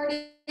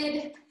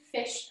supported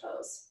fish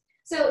pose.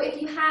 So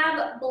if you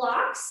have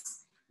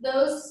blocks,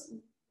 those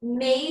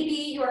may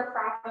be your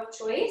prop of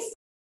choice.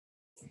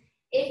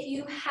 If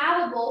you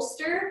have a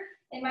bolster,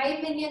 in my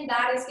opinion,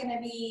 that is gonna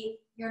be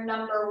your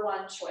number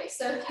one choice.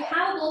 So if you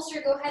have a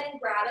bolster, go ahead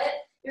and grab it.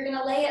 You're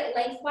gonna lay it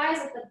lengthwise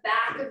at the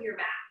back of your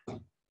mat.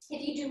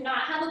 If you do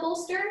not have a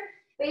bolster,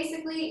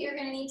 basically you're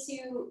gonna need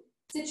to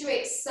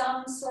situate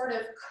some sort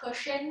of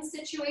cushion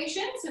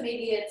situation. So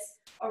maybe it's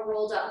a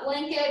rolled up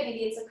blanket,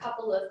 maybe it's a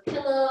couple of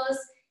pillows.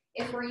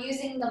 If we're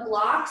using the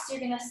blocks, you're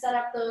gonna set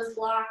up those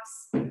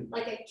blocks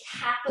like a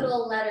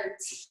capital letter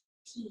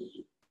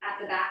T at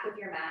the back of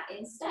your mat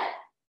instead.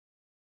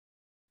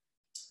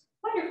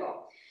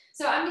 Wonderful.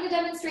 So I'm going to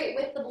demonstrate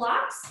with the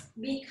blocks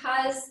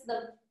because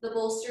the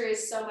bolster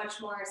is so much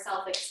more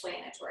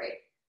self-explanatory.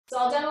 So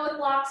I'll demo with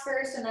blocks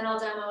first, and then I'll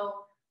demo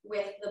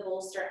with the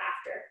bolster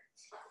after.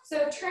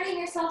 So turning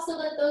yourself so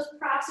that those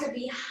props are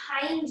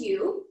behind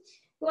you.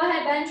 Go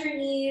ahead, bend your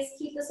knees,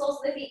 keep the soles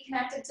of the feet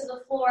connected to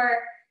the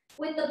floor.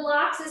 With the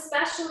blocks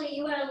especially,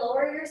 you want to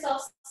lower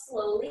yourself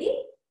slowly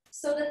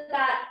so that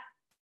that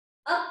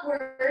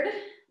upward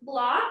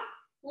block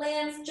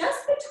lands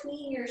just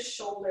between your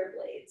shoulder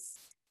blades.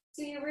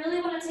 So you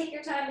really want to take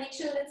your time, make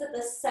sure that it's at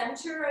the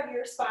center of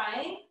your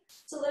spine,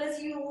 so that as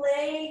you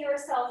lay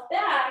yourself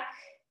back,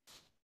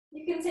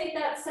 you can take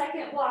that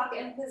second block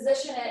and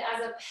position it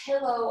as a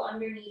pillow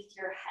underneath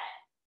your head.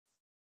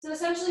 So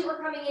essentially we're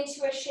coming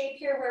into a shape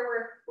here where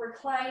we're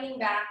reclining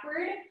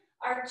backward.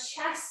 Our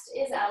chest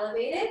is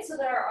elevated so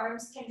that our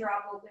arms can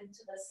drop open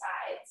to the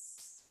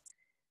sides.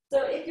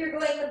 So if you're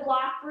going the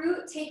block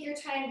route, take your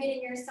time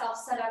getting yourself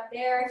set up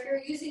there. If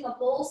you're using a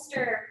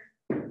bolster,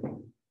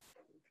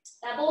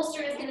 that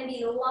bolster is going to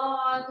be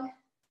long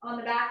on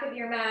the back of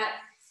your mat,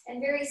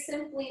 and very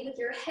simply with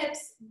your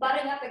hips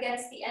butting up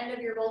against the end of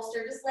your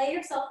bolster, just lay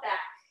yourself back.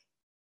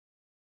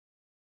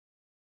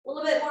 A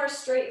little bit more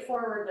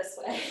straightforward this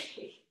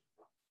way.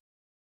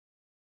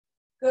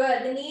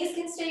 Good, the knees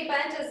can stay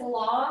bent as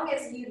long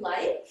as you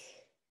like.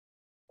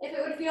 If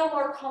it would feel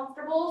more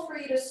comfortable for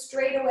you to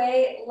straight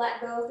away let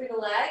go through the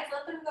legs,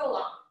 let them go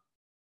long.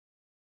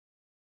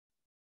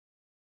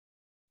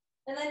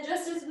 And then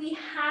just as we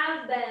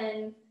have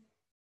been,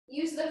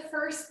 use the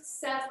first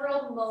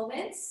several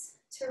moments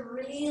to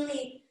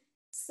really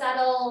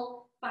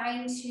settle,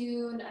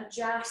 fine-tune,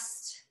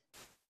 adjust.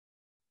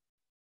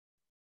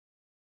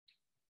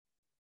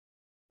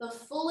 The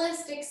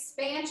fullest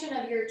expansion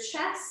of your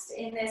chest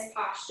in this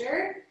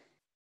posture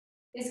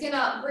is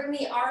gonna bring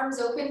the arms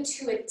open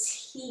to a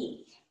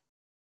T.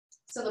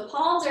 So the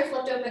palms are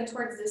flipped open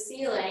towards the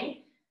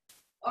ceiling,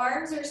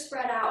 arms are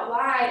spread out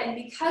wide, and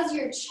because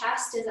your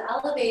chest is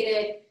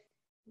elevated,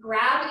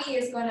 gravity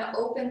is going to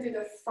open through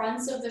the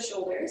fronts of the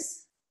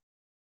shoulders,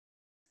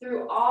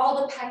 through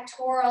all the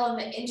pectoral and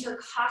the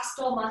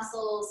intercostal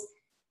muscles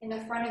in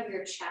the front of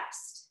your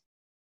chest.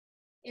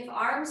 If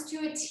arms to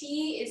a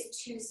T is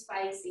too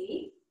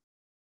spicy,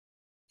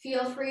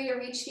 feel free to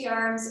reach the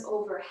arms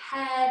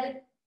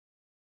overhead,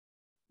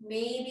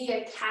 maybe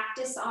a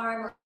cactus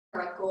arm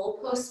or a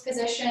goalpost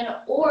position,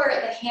 or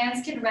the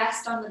hands can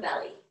rest on the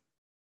belly.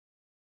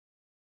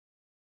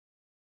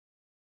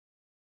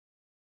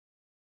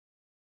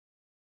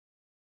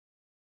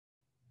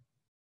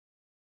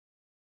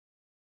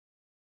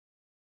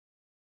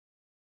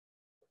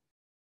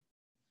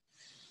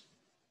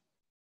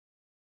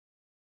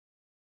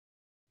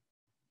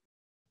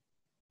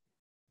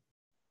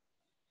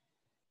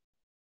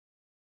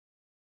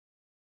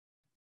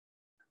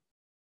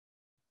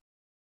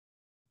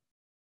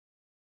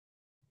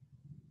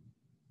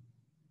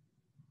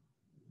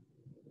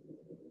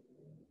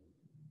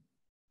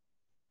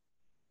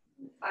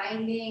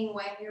 Finding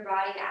when your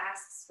body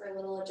asks for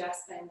little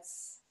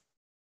adjustments.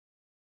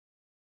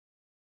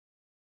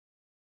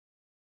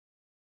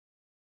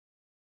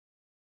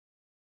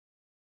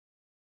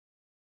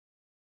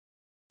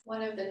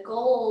 one of the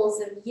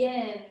goals of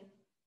yin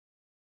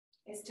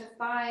is to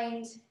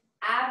find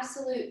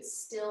absolute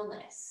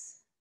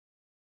stillness,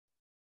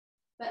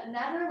 but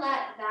never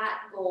let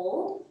that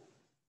goal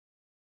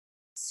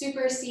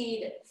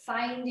supersede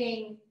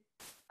finding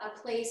a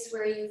place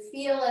where you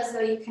feel as though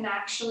you can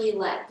actually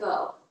let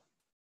go.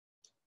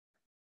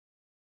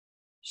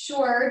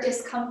 Sure,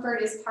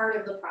 discomfort is part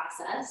of the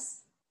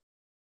process,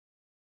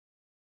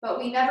 but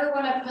we never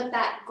want to put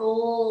that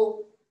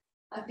goal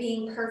of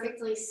being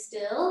perfectly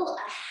still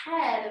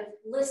ahead of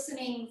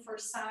listening for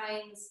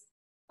signs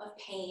of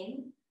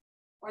pain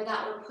or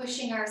that we're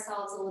pushing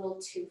ourselves a little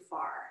too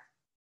far.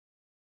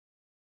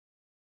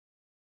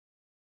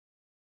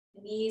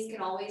 The knees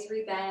can always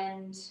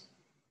rebend,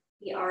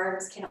 the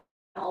arms can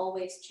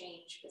always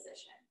change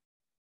position.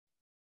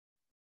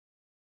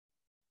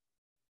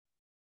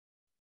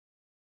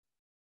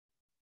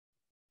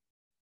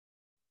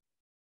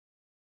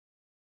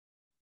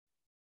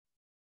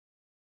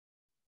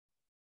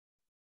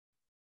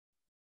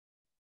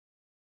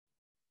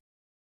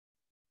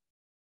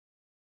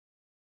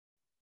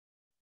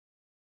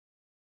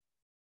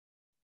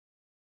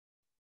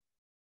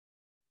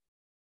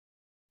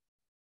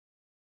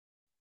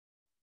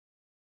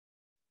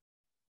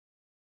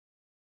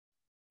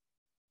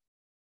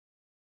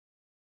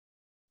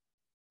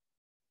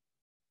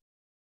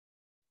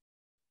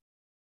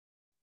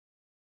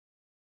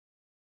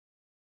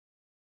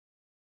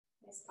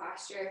 This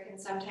posture can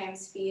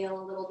sometimes feel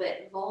a little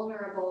bit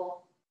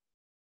vulnerable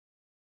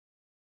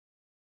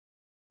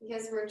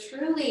because we're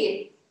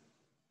truly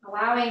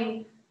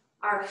allowing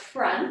our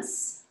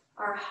fronts,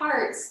 our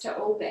hearts to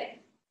open.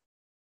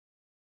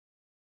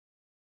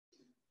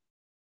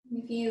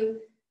 If you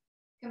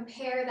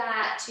compare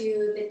that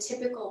to the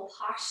typical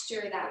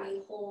posture that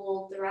we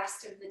hold the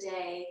rest of the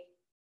day,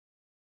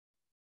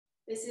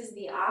 this is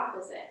the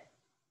opposite.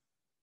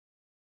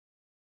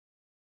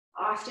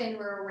 Often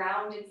we're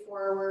rounded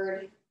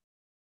forward,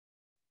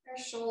 our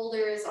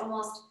shoulders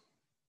almost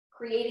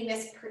creating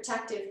this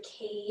protective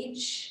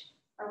cage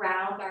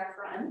around our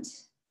front.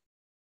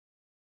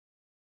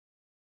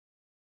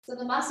 So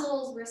the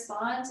muscles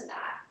respond to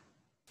that.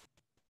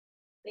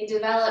 They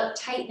develop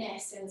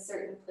tightness in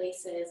certain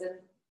places and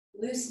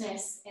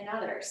looseness in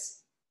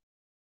others.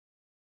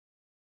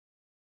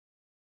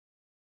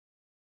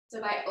 So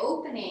by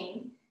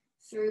opening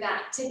through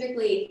that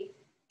typically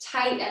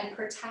tight and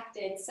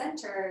protected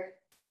center,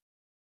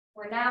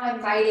 we're now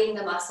inviting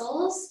the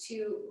muscles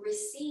to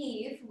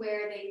receive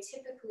where they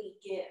typically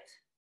give.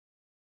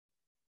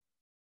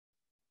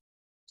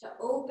 To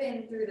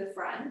open through the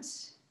front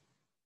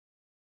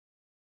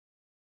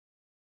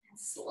and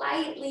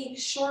slightly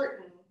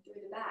shorten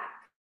through the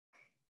back.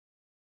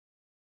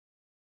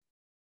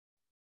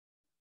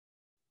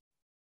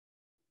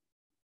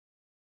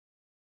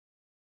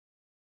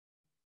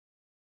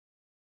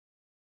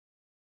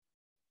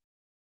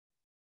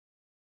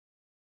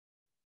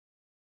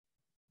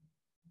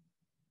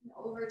 And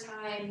over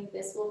time,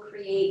 this will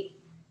create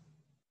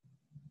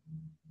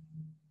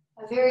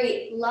a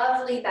very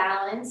lovely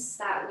balance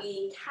that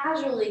we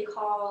casually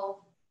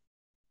call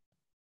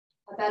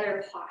a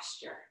better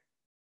posture.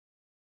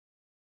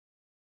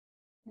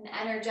 And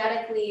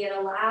energetically, it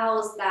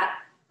allows that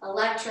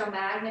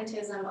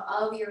electromagnetism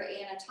of your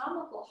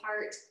anatomical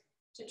heart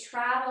to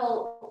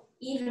travel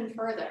even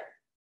further.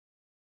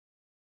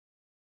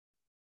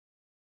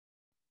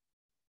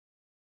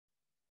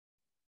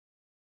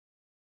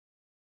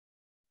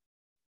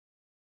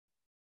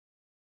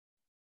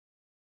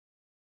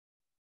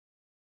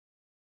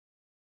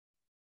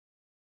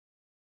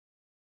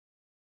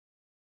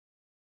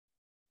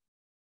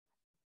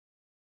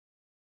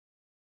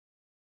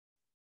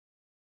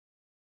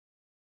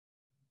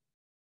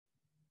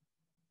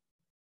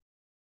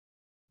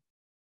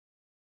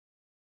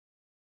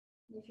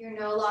 If you're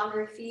no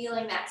longer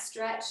feeling that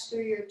stretch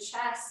through your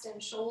chest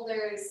and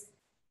shoulders,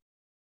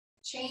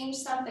 change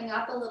something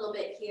up a little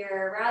bit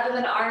here. Rather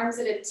than arms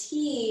at a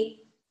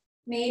T,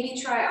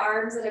 maybe try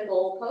arms at a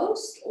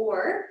goalpost,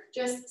 or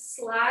just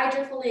slide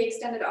your fully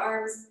extended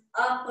arms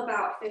up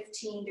about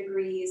 15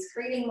 degrees,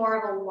 creating more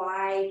of a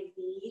wide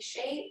V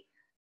shape.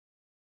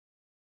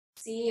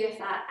 See if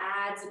that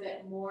adds a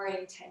bit more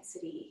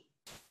intensity.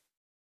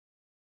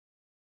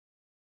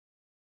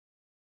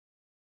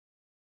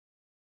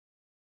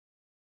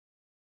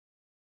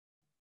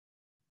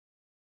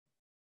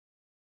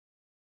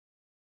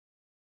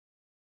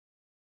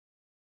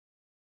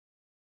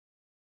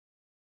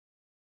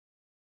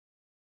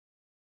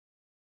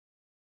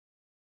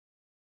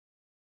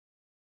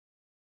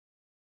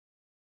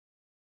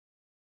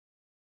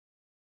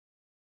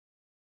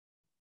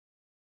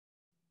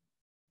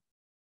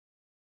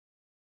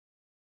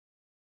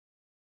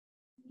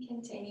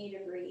 Continue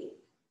to breathe.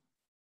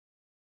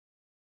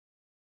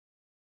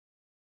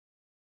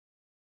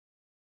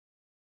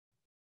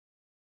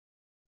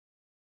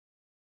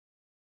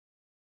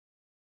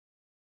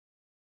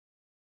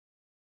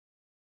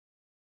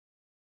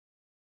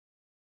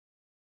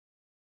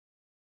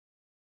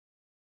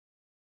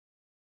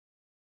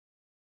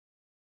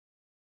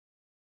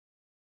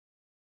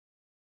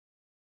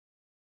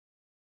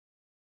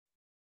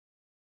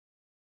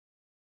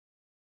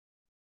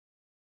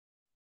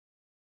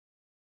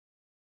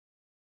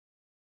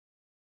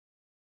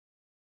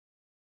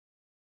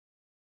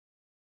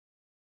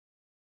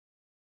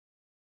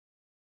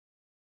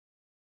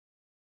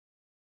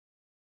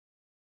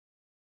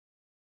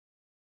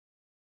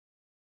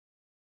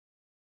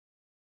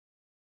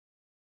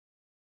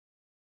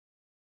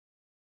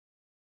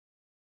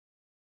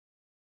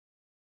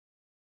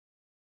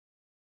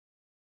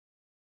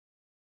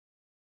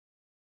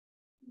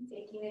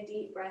 Taking a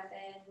deep breath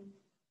in.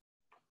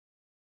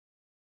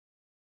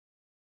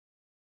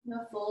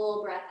 And a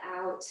full breath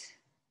out.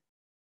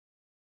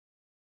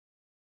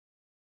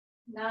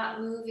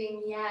 Not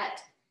moving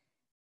yet,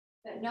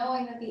 but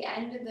knowing that the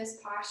end of this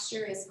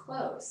posture is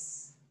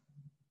close.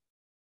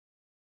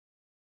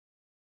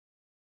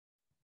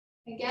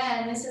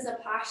 Again, this is a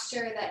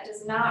posture that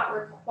does not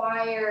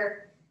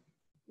require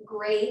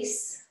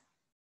grace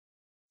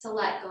to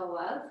let go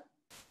of.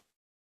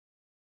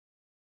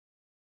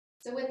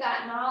 So with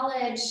that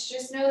knowledge,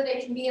 just know that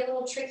it can be a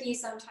little tricky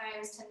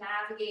sometimes to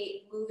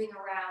navigate moving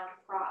around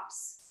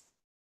props.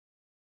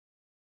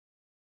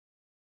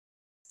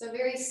 So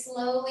very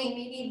slowly,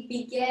 maybe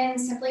begin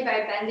simply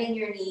by bending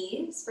your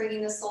knees,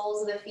 bringing the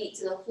soles of the feet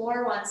to the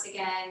floor once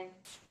again.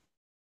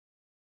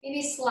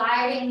 Maybe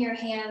sliding your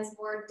hands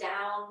more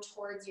down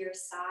towards your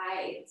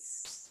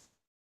sides.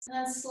 And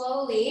then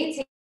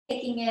slowly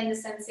taking in the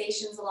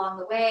sensations along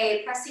the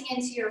way, pressing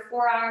into your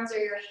forearms or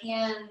your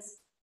hands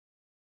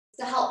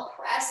to help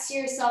press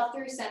yourself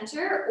through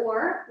center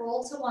or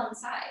roll to one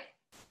side.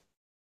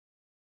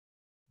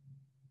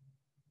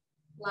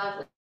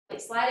 Lovely.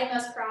 Sliding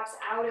those props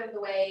out of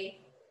the way.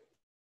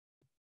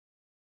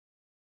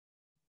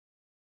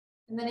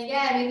 And then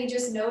again, maybe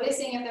just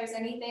noticing if there's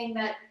anything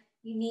that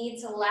you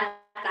need to let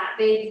that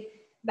big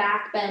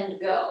back bend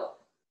go.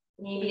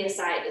 Maybe a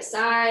side to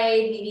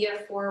side, maybe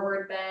a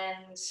forward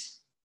bend.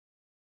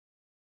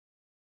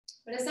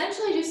 But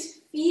essentially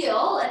just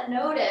feel and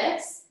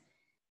notice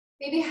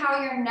maybe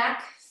how your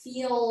neck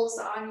feels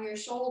on your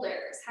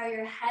shoulders, how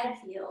your head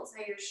feels,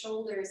 how your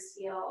shoulders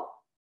feel.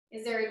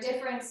 Is there a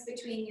difference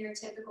between your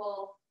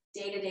typical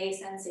day-to-day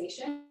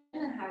sensation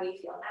and how you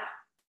feel now?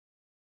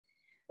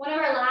 One of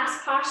our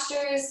last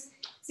postures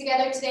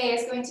together today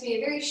is going to be a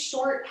very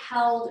short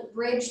held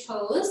bridge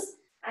pose.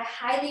 I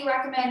highly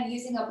recommend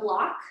using a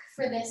block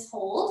for this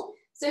hold.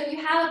 So if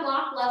you have a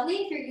block, lovely.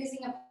 If you're using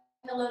a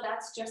pillow,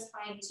 that's just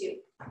fine too.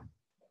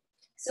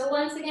 So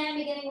once again,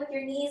 beginning with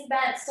your knees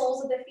bent,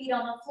 soles of the feet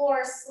on the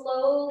floor,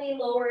 slowly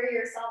lower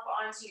yourself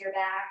onto your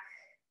back.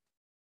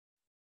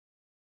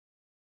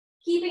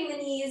 Keeping the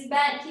knees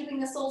bent,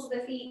 keeping the soles of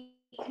the feet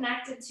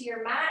connected to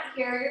your mat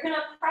here, you're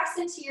gonna press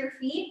into your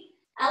feet,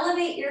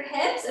 elevate your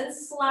hips, and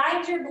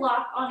slide your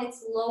block on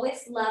its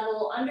lowest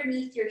level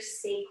underneath your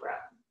sacrum.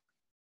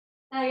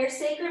 Now your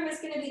sacrum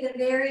is gonna be the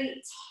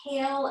very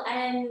tail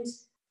end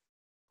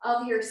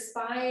of your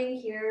spine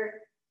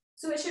here.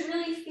 So it should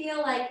really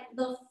feel like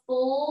the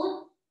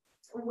full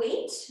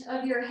weight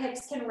of your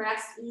hips can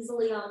rest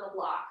easily on the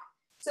block.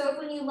 So if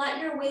when you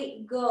let your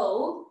weight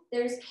go,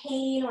 there's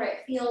pain or it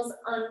feels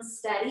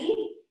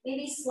unsteady,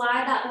 maybe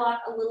slide that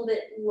block a little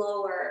bit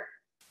lower.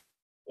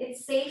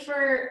 It's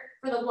safer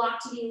for the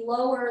block to be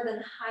lower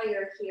than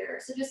higher here.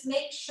 So just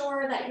make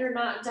sure that you're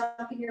not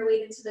dumping your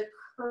weight into the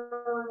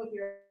curve of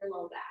your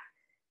low back.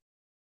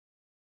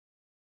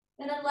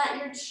 And then let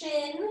your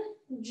chin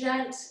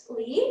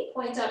gently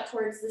point up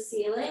towards the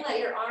ceiling. Let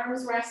your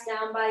arms rest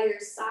down by your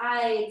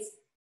sides.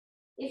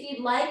 If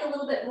you'd like a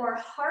little bit more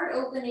heart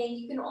opening,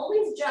 you can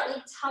always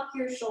gently tuck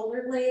your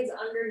shoulder blades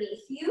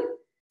underneath you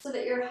so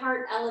that your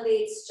heart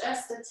elevates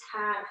just a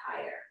tad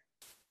higher.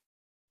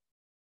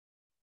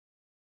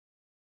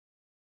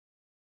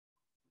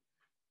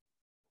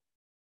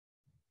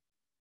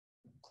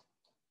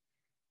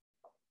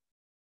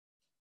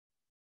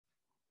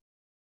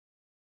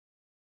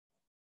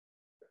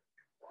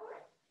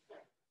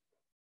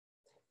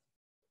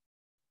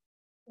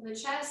 The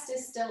chest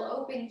is still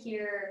open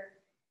here,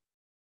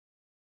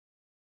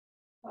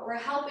 but we're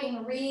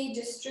helping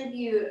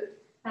redistribute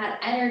that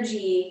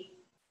energy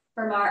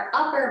from our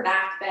upper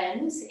back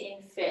bend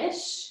in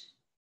fish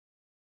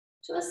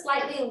to a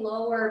slightly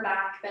lower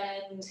back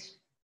bend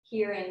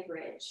here in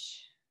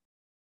bridge.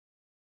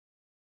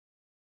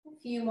 A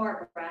few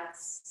more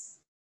breaths.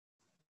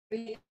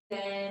 Breathe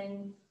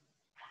in,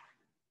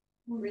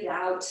 breathe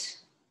out.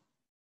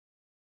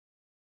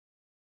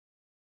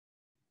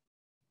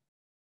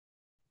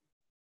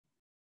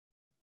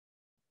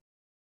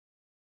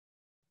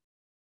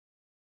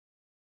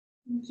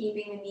 And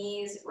keeping the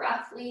knees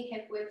roughly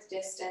hip width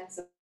distance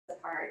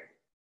apart.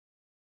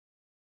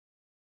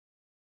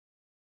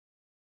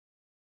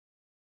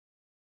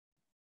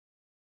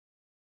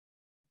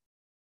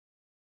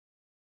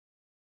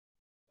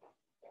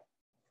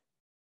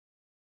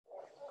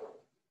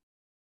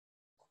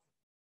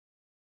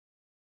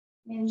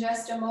 In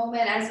just a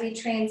moment, as we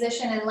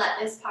transition and let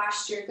this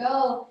posture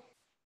go,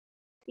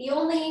 the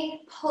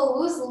only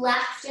pose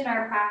left in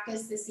our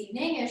practice this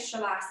evening is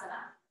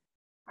Shavasana,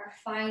 our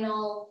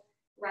final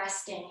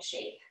resting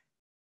shape.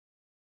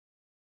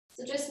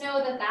 So just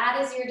know that that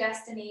is your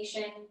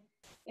destination.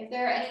 If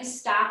there are any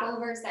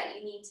stopovers that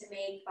you need to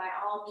make, by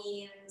all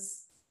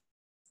means,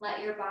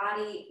 let your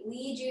body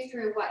lead you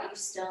through what you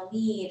still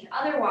need.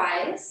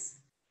 Otherwise,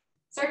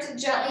 start to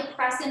gently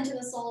press into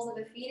the soles of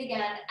the feet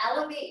again,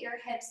 elevate your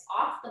hips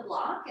off the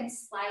block and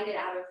slide it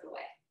out of the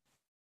way.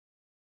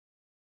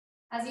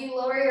 As you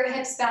lower your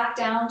hips back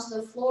down to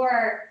the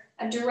floor,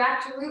 a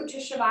direct route to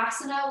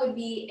Shavasana would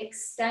be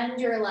extend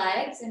your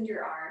legs and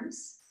your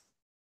arms.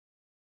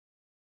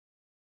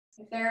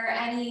 If there are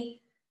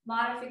any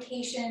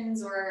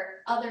modifications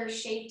or other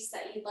shapes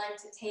that you'd like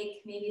to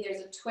take, maybe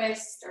there's a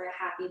twist or a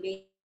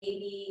happy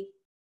baby.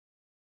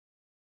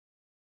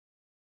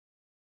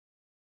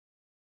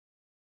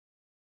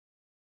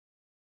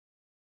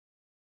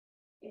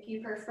 If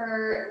you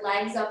prefer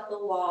legs up the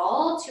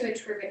wall to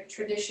a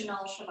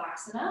traditional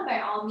Shavasana,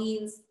 by all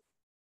means,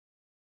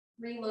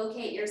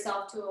 relocate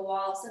yourself to a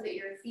wall so that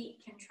your feet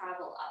can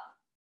travel up.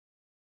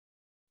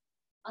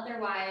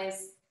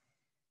 Otherwise,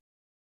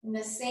 in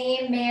the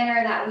same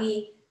manner that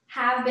we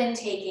have been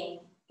taking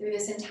through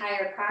this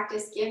entire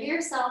practice, give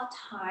yourself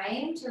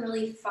time to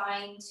really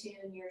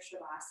fine-tune your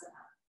Shavasana.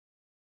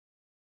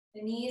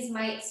 The knees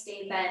might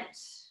stay bent.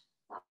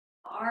 The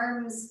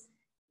arms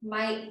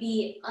might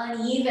be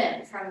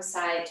uneven from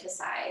side to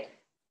side.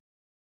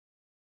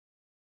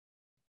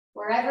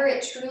 Wherever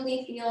it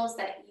truly feels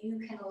that you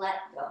can let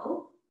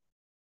go,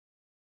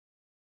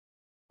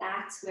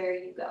 that's where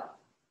you go.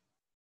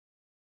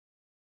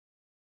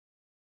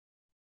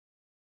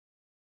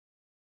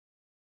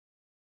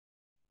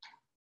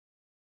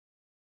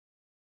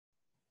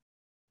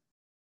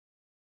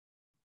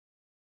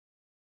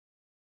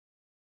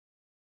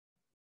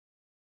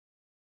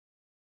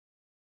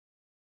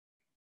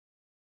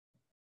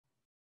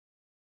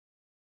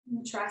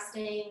 And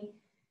trusting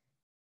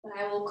that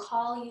I will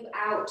call you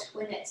out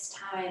when it's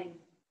time.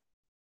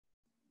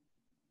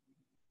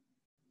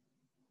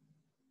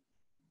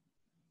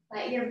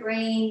 Let your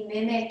brain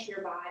mimic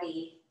your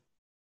body.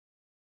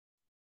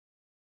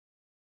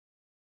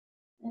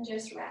 And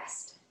just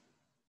rest.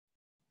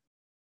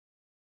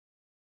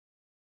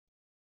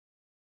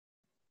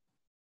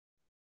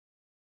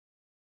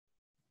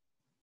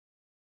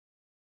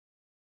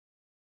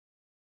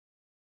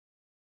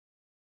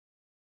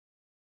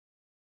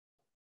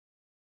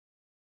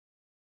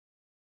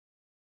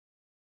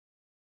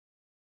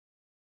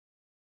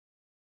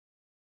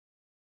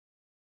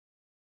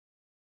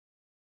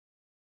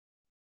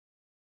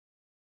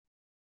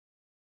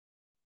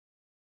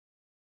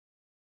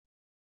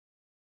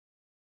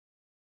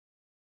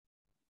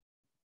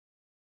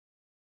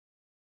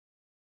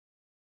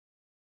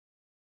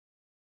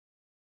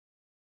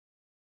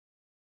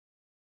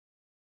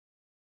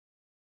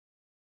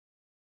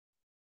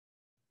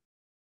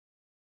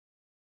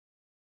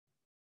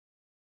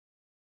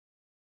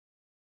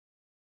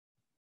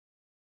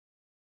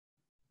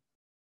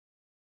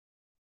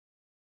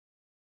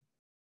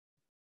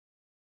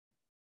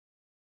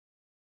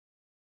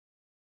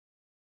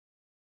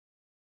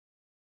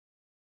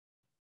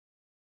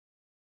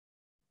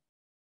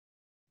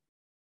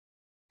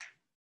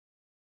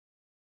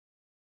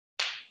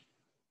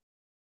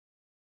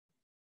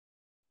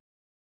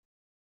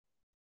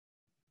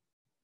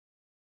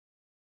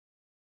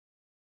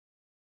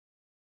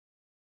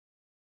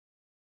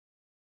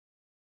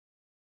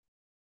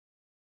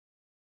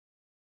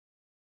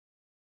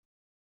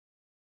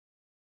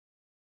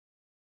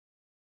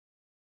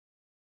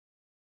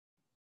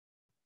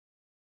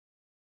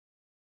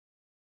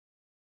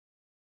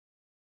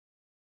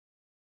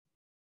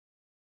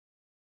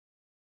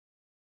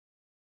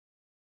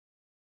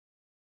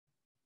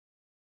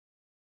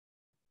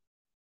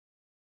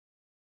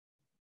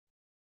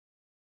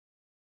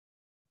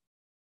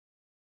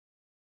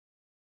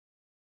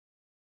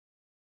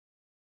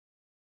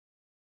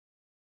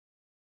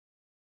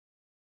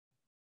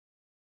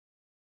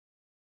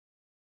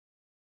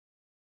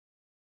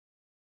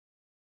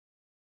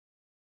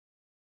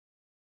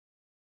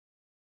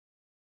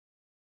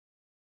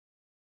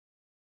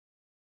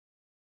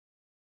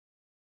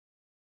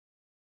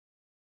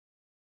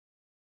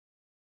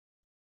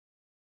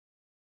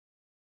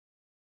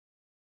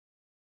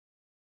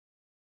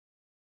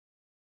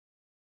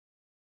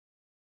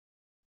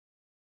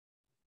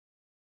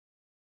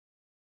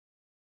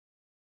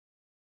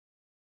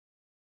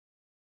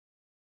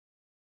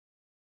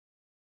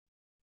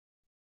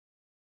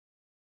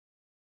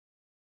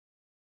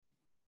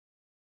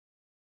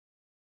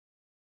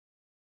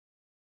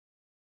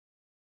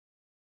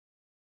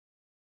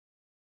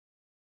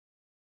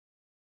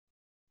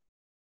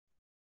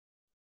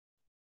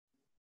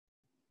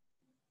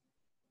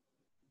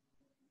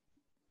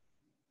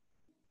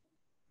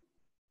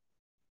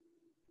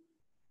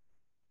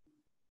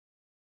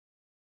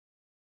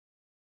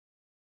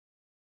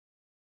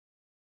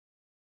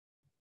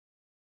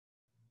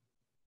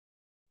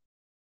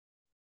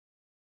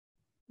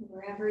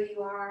 Wherever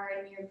you are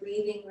in your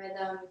breathing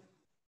rhythm,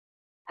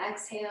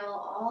 exhale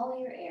all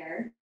your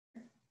air.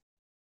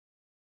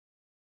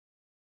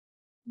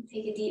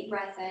 Take a deep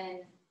breath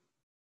in.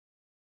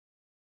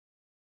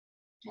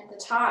 At the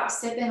top,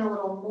 sip in a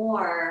little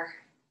more.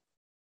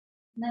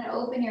 And then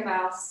open your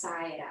mouth,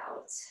 sigh it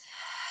out.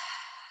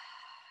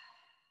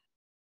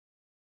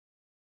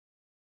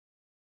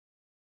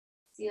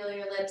 Seal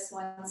your lips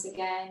once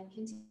again.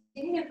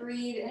 Continue to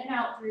breathe in and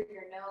out through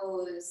your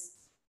nose.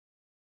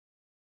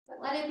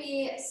 But let it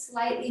be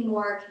slightly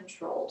more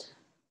controlled.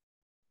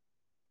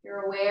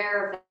 You're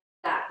aware of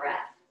that breath.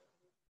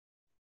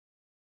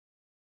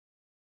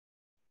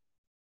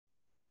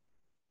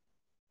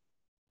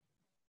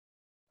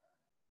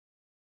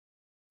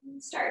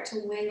 Start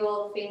to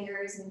wiggle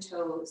fingers and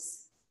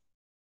toes.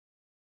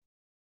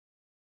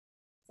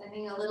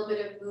 Sending a little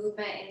bit of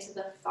movement into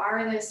the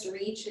farthest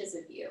reaches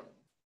of you.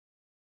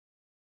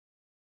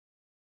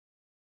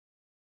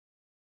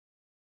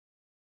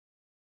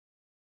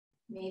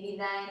 Maybe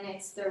then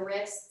it's the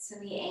wrists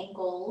and the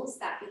ankles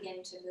that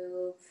begin to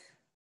move.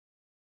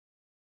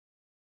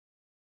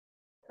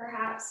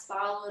 Perhaps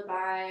followed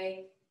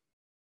by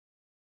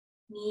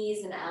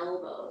knees and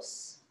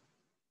elbows.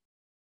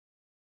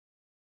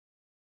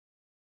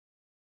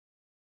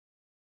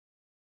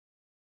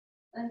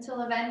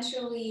 Until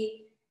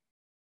eventually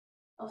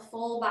a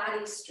full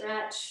body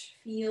stretch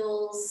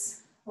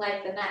feels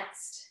like the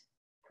next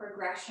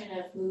progression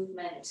of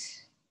movement.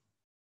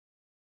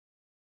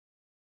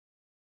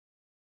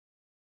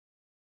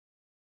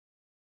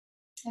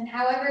 And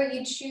however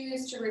you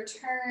choose to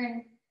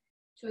return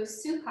to a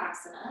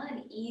Sukhasana,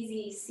 an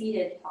easy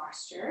seated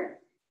posture,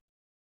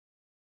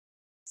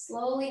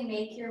 slowly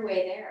make your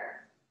way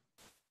there.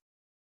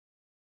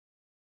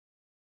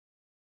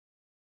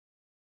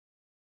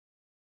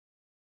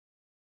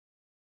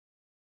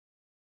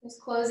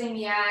 Just closing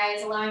the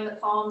eyes, allowing the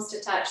palms to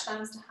touch,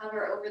 thumbs to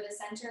hover over the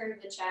center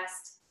of the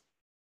chest.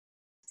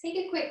 Take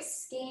a quick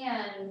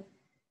scan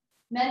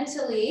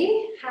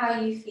mentally how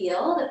you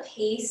feel, the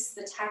pace,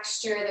 the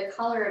texture, the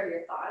color of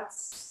your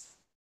thoughts.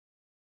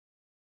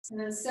 And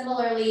then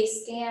similarly,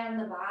 scan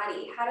the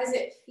body. How does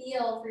it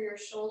feel for your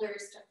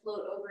shoulders to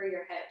float over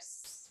your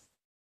hips?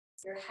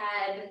 Your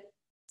head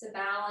to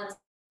balance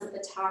at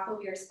the top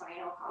of your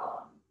spinal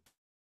column.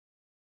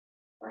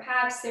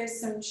 Perhaps there's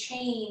some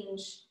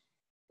change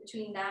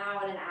between now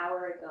and an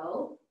hour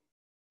ago.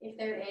 If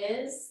there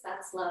is,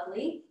 that's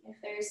lovely. If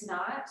there's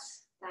not,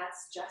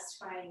 that's just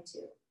fine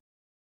too.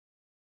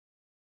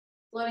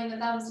 Floating the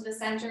thumbs to the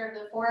center of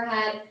the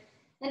forehead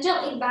and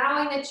gently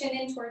bowing the chin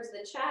in towards the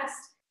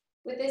chest.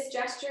 With this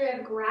gesture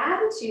of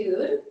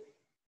gratitude,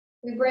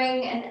 we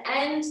bring an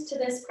end to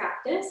this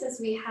practice as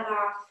we head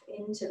off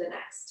into the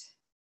next.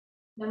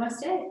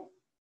 Namaste.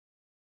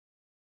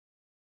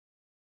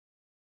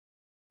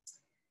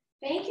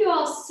 Thank you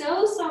all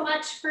so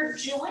much for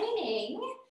joining.